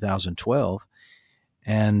 2012,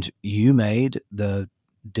 and you made the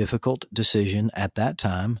difficult decision at that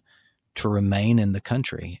time to remain in the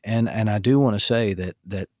country. And I do want to say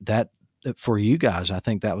that for you guys, I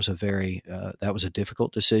think that was that was a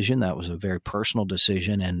difficult decision. That was a very personal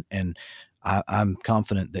decision, and I'm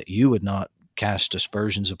confident that you would not cast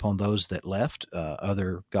aspersions upon those that left,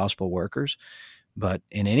 other gospel workers. But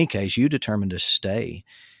in any case, you determined to stay.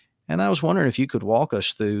 And I was wondering if you could walk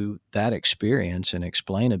us through that experience and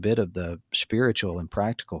explain a bit of the spiritual and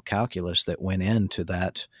practical calculus that went into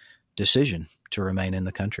that decision to remain in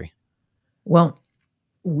the country. Well,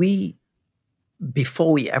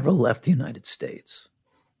 before we ever left the United States,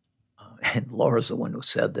 and Laura's the one who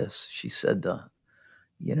said this, she said,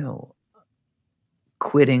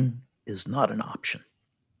 quitting is not an option.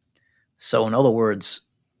 So in other words,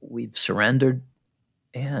 we've surrendered,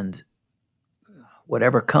 and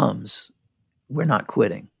whatever comes, we're not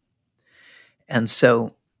quitting. And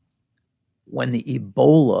so when the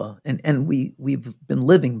Ebola, and we've been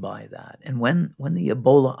living by that, and when the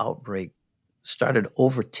Ebola outbreak started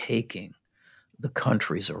overtaking the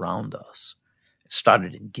countries around us, it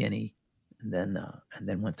started in Guinea, and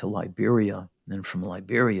then went to Liberia, and then from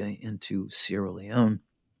Liberia into Sierra Leone.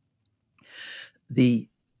 The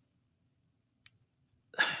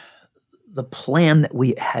plan that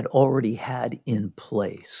we had already had in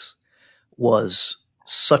place was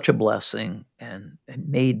such a blessing, and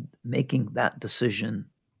making that decision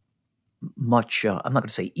much, I'm not going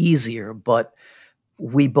to say easier, but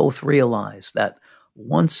we both realized that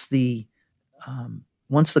once the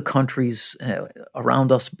countries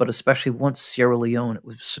around us, but especially once Sierra Leone,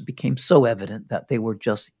 became so evident that they were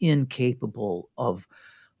just incapable of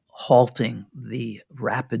halting the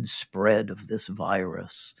rapid spread of this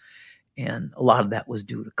virus. And a lot of that was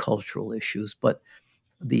due to cultural issues, but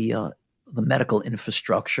the medical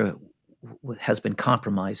infrastructure has been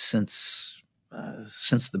compromised since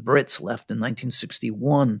the Brits left in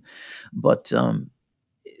 1961. But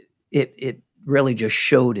it really just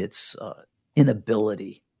showed its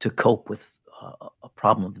inability to cope with a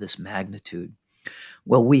problem of this magnitude.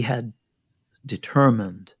 Well, we had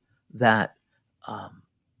determined that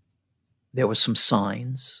there were some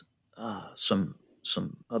signs, some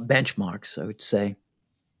benchmarks, I would say,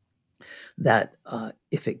 that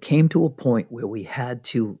if it came to a point where we had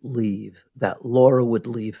to leave, that Laura would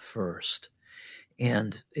leave first.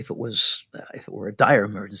 And if it were a dire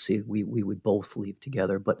emergency, we would both leave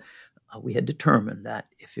together. But we had determined that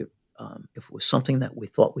if it was something that we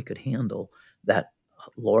thought we could handle, that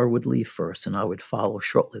Laura would leave first and I would follow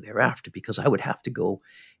shortly thereafter, because I would have to go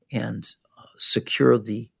and secure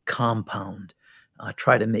the compound,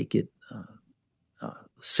 try to make it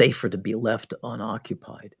safer to be left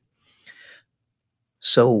unoccupied.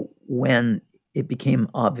 So when it became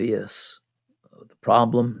obvious, the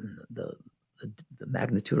problem, the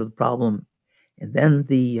magnitude of the problem, and then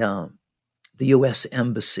the U.S.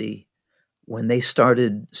 Embassy, when they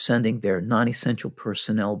started sending their non-essential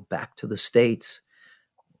personnel back to the States,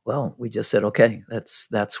 well, we just said, okay,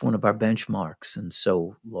 that's one of our benchmarks. And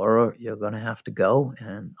so, Laura, you're going to have to go,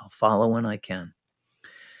 and I'll follow when I can.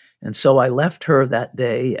 And so I left her that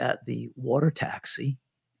day at the water taxi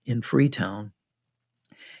in Freetown.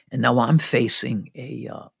 And now I'm facing a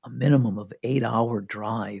minimum of 8-hour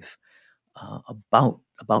drive,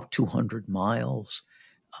 about 200 miles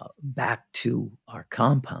back to our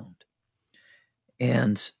compound.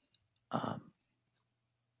 And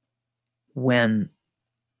when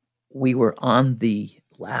we were on the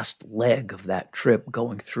last leg of that trip,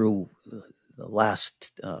 going through the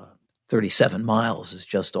last 37 miles is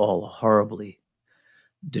just all horribly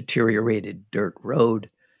deteriorated dirt road,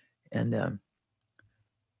 and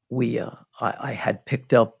I had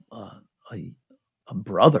picked up a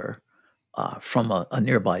brother from a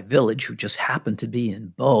nearby village who just happened to be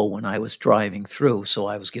in Bow when I was driving through, so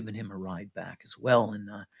I was giving him a ride back as well. And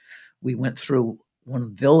we went through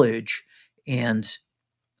one village, and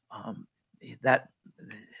um, that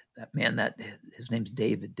man, that his name's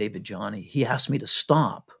David Johnny. He asked me to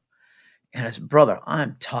stop, and I said, "Brother,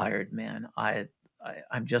 I'm tired, man.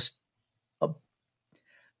 I'm just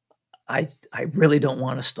I really don't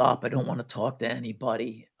want to stop. I don't want to talk to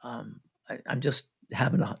anybody. I'm just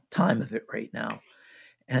having a time of it right now."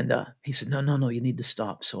 And he said, "No, no, no, you need to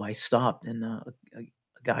stop." So I stopped, and a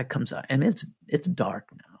guy comes out, and it's dark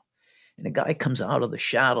now. And a guy comes out of the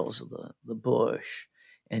shadows of the bush,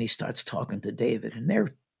 and he starts talking to David, and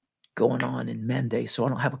they're going on in Mende, so I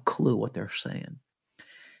don't have a clue what they're saying.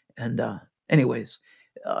 And anyways,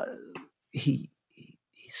 uh, he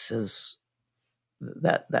says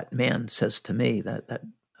that man says to me that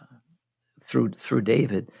through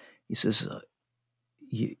David, he says,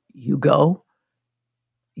 "You go."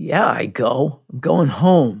 "Yeah, I go. I'm going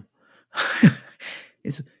home."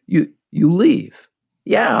 It's you leave.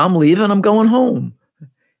 "Yeah, I'm leaving. I'm going home."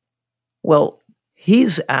 Well,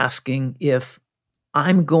 he's asking if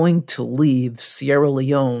I'm going to leave Sierra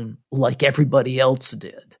Leone like everybody else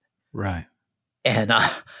did. Right. And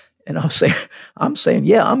I'm saying,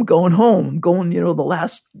 "Yeah, I'm going home. I'm going, the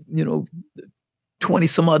last, 20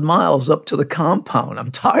 some odd miles up to the compound.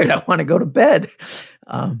 I'm tired. I want to go to bed."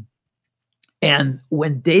 And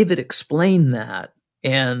when David explained that,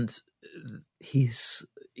 and he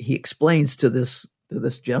explains to this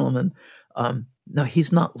gentleman, no,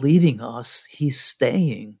 he's not leaving us. He's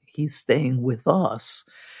staying. He's staying with us.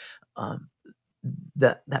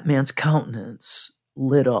 That man's countenance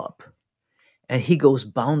lit up, and he goes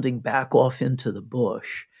bounding back off into the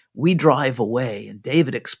bush. We drive away, and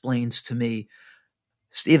David explains to me,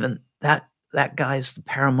 "Stephen, that guy's the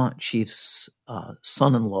paramount chief's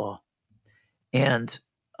son-in-law, and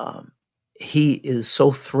he is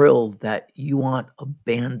so thrilled that you aren't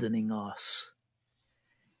abandoning us."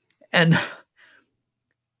 And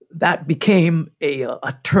that became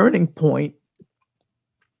a turning point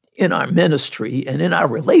in our ministry and in our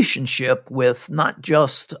relationship with not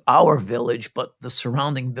just our village, but the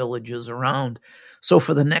surrounding villages around. So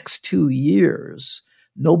for the next 2 years,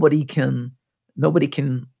 nobody can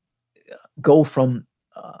go from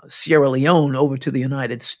Sierra Leone over to the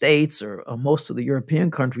United States, or most of the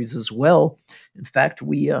European countries as well. In fact,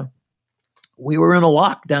 we were in a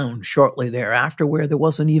lockdown shortly thereafter, where there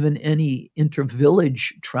wasn't even any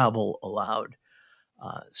inter-village travel allowed.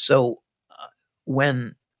 So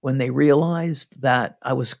when they realized that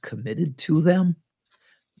I was committed to them,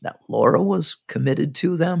 that Laura was committed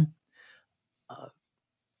to them,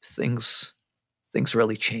 things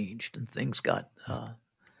really changed, and things got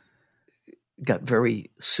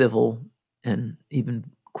very civil and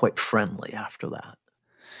even quite friendly after that.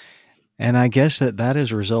 And I guess that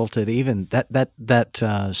has resulted, even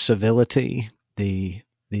that civility,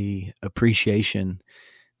 the appreciation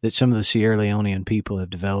that some of the Sierra Leonean people have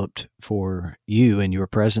developed for you and your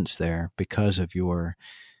presence there, because of your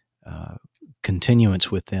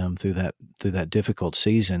continuance with them through that difficult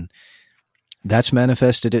season. That's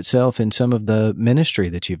manifested itself in some of the ministry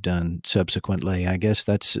that you've done subsequently. I guess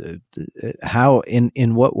that's how,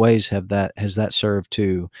 in what ways has that served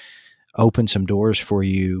to open some doors for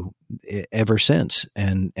you ever since,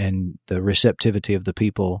 and the receptivity of the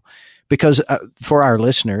people. Because for our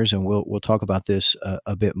listeners, and we'll talk about this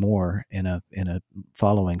a bit more in a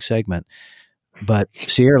following segment, but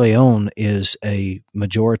Sierra Leone is a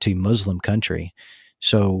majority Muslim country,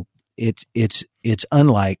 so it's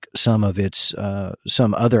unlike some of its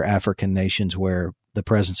some other African nations where the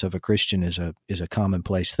presence of a Christian is a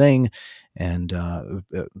commonplace thing, and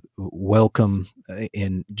welcome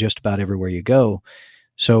in just about everywhere you go.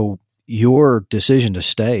 So your decision to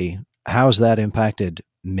stay, how's that impacted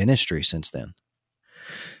ministry since then?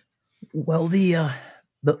 Well,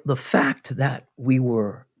 the fact that we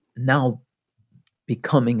were now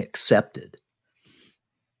becoming accepted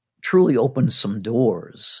truly opened some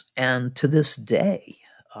doors, and to this day,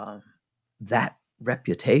 that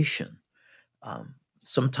reputation.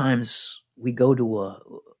 Sometimes we go to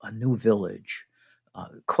a new village,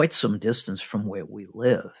 quite some distance from where we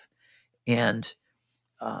live, and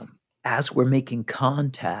as we're making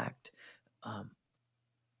contact,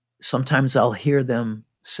 sometimes I'll hear them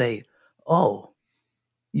say, "Oh,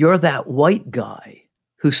 you're that white guy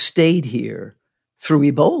who stayed here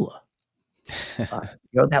through Ebola.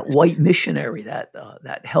 You're that white missionary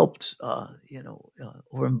that helped,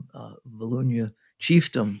 over in Volunya,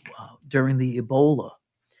 chiefdom during the Ebola.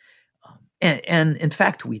 And in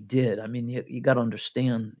fact, we did. I mean, you got to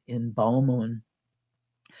understand, in Bauman,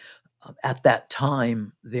 at that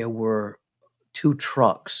time, there were 2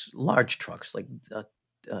 trucks, large trucks, like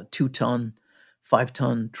 2-ton,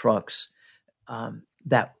 5-ton trucks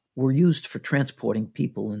that were used for transporting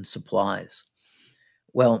people and supplies.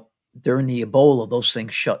 Well, during the Ebola, those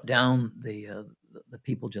things shut down. The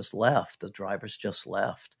people just left. The drivers just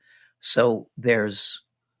left. So there's,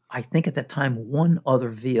 I think at that time, one other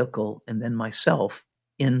vehicle, and then myself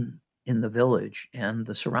in the village and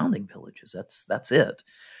the surrounding villages. That's it.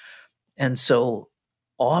 And so,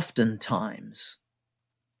 oftentimes,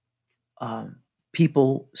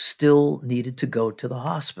 people still needed to go to the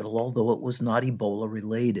hospital, although it was not Ebola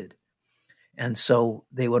related. And so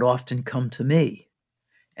they would often come to me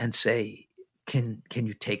and say, "Can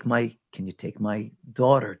you take my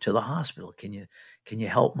daughter to the hospital? Can you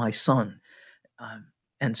help my son?"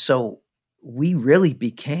 And so we really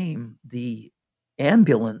became the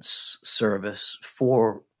ambulance service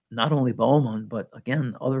for not only Beaumont, but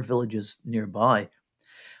again, other villages nearby.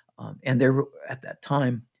 And there, at that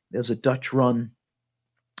time, there's a Dutch-run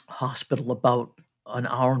hospital about an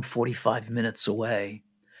hour and 45 minutes away.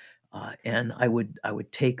 And I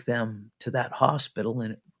would take them to that hospital,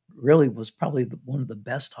 and it really was probably one of the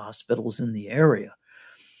best hospitals in the area.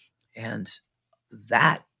 And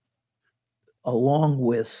that, along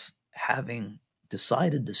with having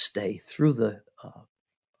decided to stay through the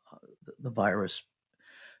virus,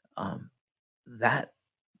 that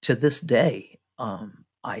to this day,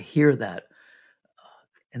 I hear that.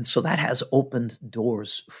 And so that has opened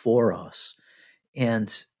doors for us.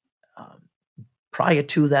 And prior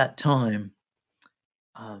to that time,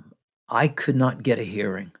 I could not get a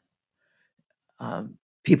hearing.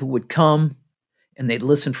 People would come and they'd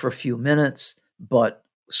listen for a few minutes, but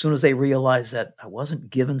as soon as they realized that I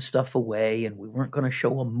wasn't giving stuff away and we weren't going to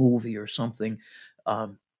show a movie or something,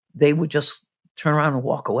 they would just turn around and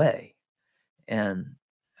walk away. And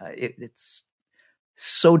it's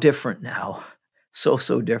so different now, so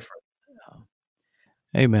different.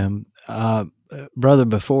 Amen. Brother,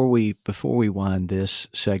 before we wind this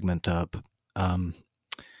segment up,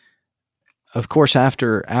 of course,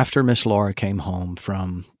 after Miss Laura came home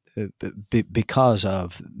from because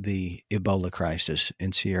of the Ebola crisis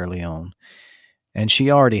in Sierra Leone, and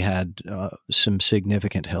she already had some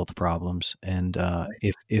significant health problems, and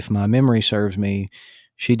if my memory serves me,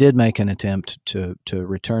 she did make an attempt to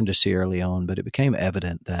return to Sierra Leone, but it became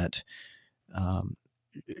evident that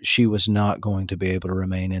she was not going to be able to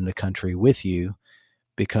remain in the country with you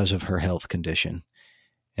because of her health condition.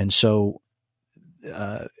 And so,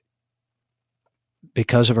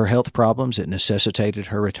 because of her health problems, it necessitated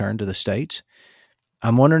her return to the States.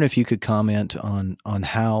 I'm wondering if you could comment on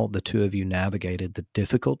how the two of you navigated the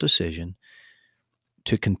difficult decision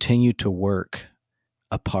to continue to work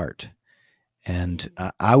apart. And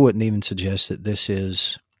I wouldn't even suggest that this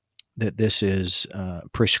is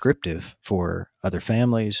prescriptive for other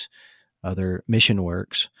families, other mission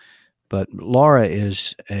works. But Laura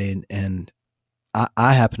is and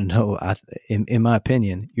I happen to know, in my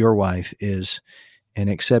opinion, your wife is an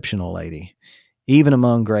exceptional lady, even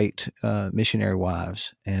among great missionary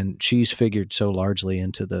wives, and she's figured so largely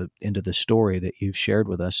into the story that you've shared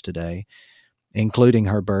with us today, including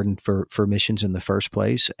her burden for missions in the first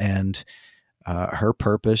place, and her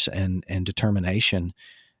purpose and determination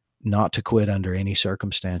not to quit under any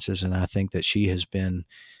circumstances. And I think that she has been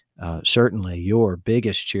certainly your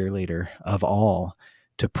biggest cheerleader of all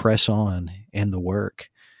to press on in the work.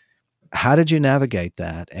 How did you navigate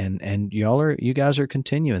that? And you guys are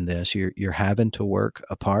continuing this. You're having to work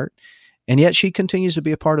apart, and yet she continues to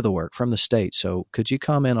be a part of the work from the States. So could you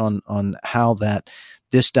comment on how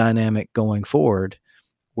this dynamic going forward,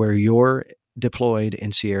 where you're deployed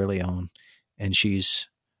in Sierra Leone and she's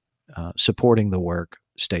supporting the work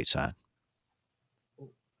stateside?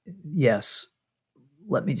 Yes.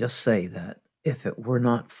 Let me just say that if it were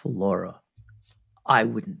not for Laura, I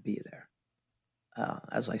wouldn't be there.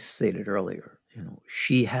 As I stated earlier,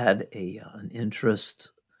 she had an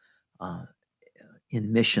interest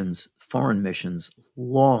in missions, foreign missions,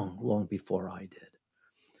 long before I did.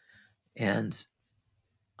 And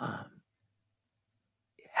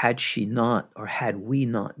had she not, or had we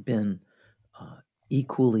not been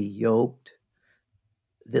equally yoked,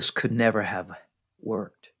 this could never have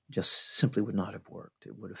worked. Just simply would not have worked.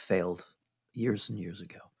 It would have failed years and years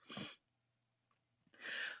ago.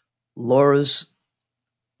 Laura's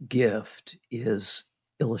gift is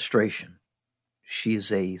illustration.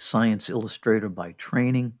 She's a science illustrator by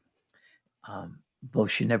training. Though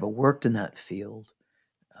she never worked in that field,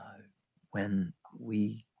 when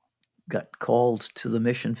we got called to the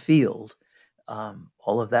mission field,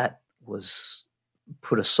 all of that was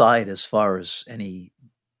put aside as far as any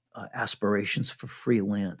aspirations for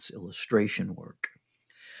freelance illustration work.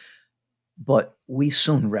 But we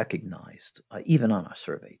soon recognized, even on our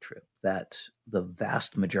survey trip, that the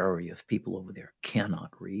vast majority of people over there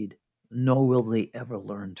cannot read, nor will they ever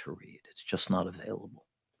learn to read. It's just not available.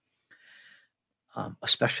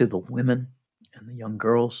 Especially the women and the young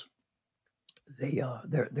girls,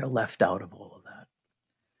 they're left out of all of that.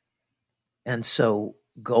 And so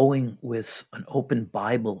going with an open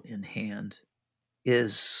Bible in hand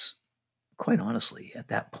is, quite honestly, at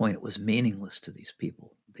that point, it was meaningless to these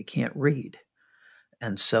people. They can't read.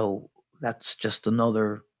 And so that's just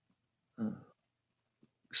another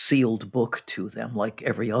sealed book to them, like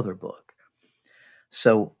every other book.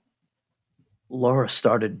 So Laura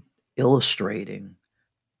started illustrating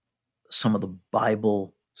some of the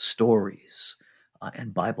Bible stories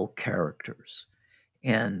and Bible characters.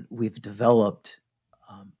 And we've developed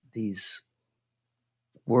these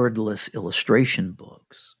wordless illustration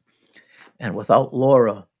books. And without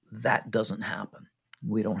Laura, that doesn't happen.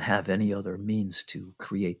 We don't have any other means to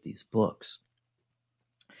create these books.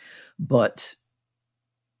 But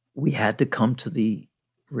we had to come to the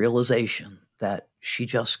realization that she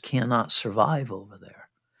just cannot survive over there.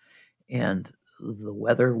 And the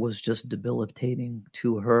weather was just debilitating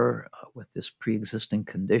to her with this pre-existing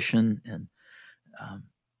condition. And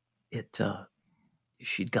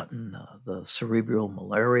she'd gotten the cerebral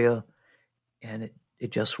malaria, and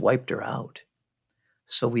it just wiped her out.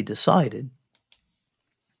 So we decided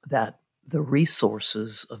that the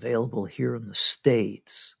resources available here in the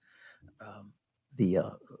States, the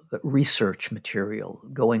research material,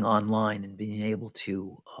 going online and being able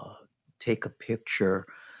to take a picture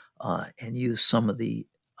and use some of the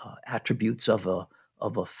attributes of a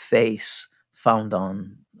face found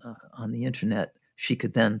on the internet, she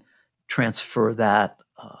could then transfer that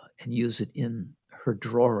and use it in her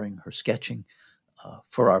drawing, her sketching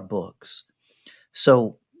for our books.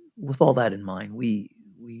 So with all that in mind, we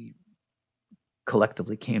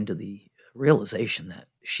collectively came to the realization that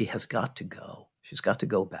she has got to go. She's got to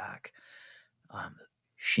go back.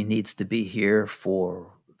 She needs to be here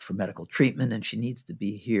for medical treatment, and she needs to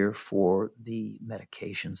be here for the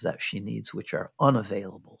medications that she needs, which are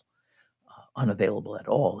unavailable at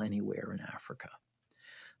all anywhere in Africa.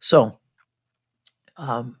 So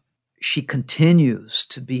she continues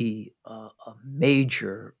to be a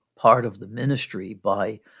major part of the ministry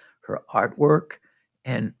by her artwork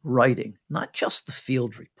and writing, not just the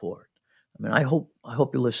field report. I mean, I hope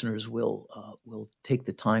your listeners will take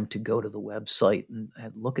the time to go to the website and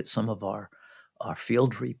look at some of our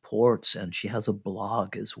field reports, and she has a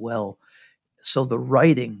blog as well. So the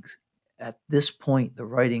writing, at this point, the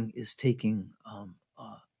writing is taking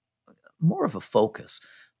more of a focus.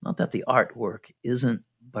 Not that the artwork isn't,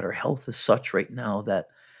 but her health is such right now that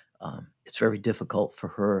it's very difficult for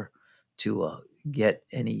her to get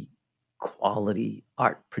any quality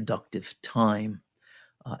art productive time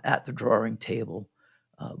at the drawing table.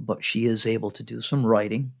 But she is able to do some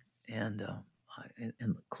writing, and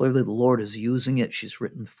clearly the Lord is using it. She's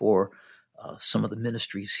written for some of the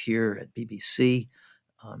ministries here at BBC,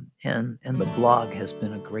 and the blog has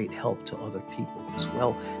been a great help to other people as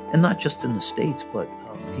well. And not just in the States, but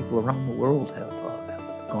people around the world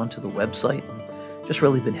have gone to the website and just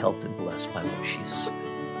really been helped and blessed by what she's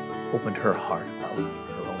opened her heart about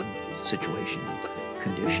her own situation and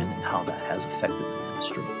condition and how that has affected the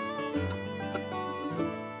ministry.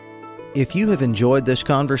 If you have enjoyed this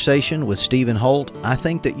conversation with Stephen Holt, I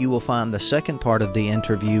think that you will find the second part of the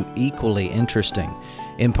interview equally interesting.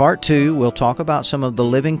 In part 2, we'll talk about some of the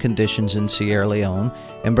living conditions in Sierra Leone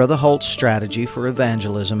and Brother Holt's strategy for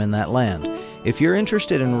evangelism in that land. If you're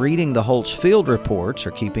interested in reading the Holt's field reports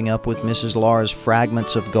or keeping up with Mrs. Laura's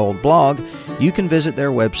Fragments of Gold blog, you can visit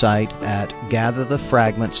their website at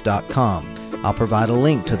gatherthefragments.com. I'll provide a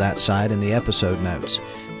link to that site in the episode notes.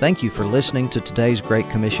 Thank you for listening to today's Great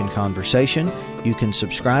Commission Conversation. You can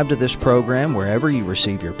subscribe to this program wherever you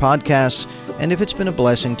receive your podcasts, and if it's been a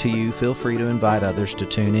blessing to you, feel free to invite others to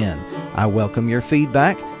tune in. I welcome your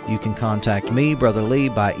feedback. You can contact me, Brother Lee,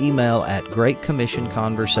 by email at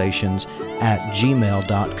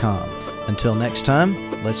greatcommissionconversations@gmail.com. Until next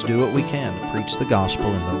time, let's do what we can to preach the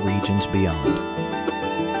gospel in the regions beyond.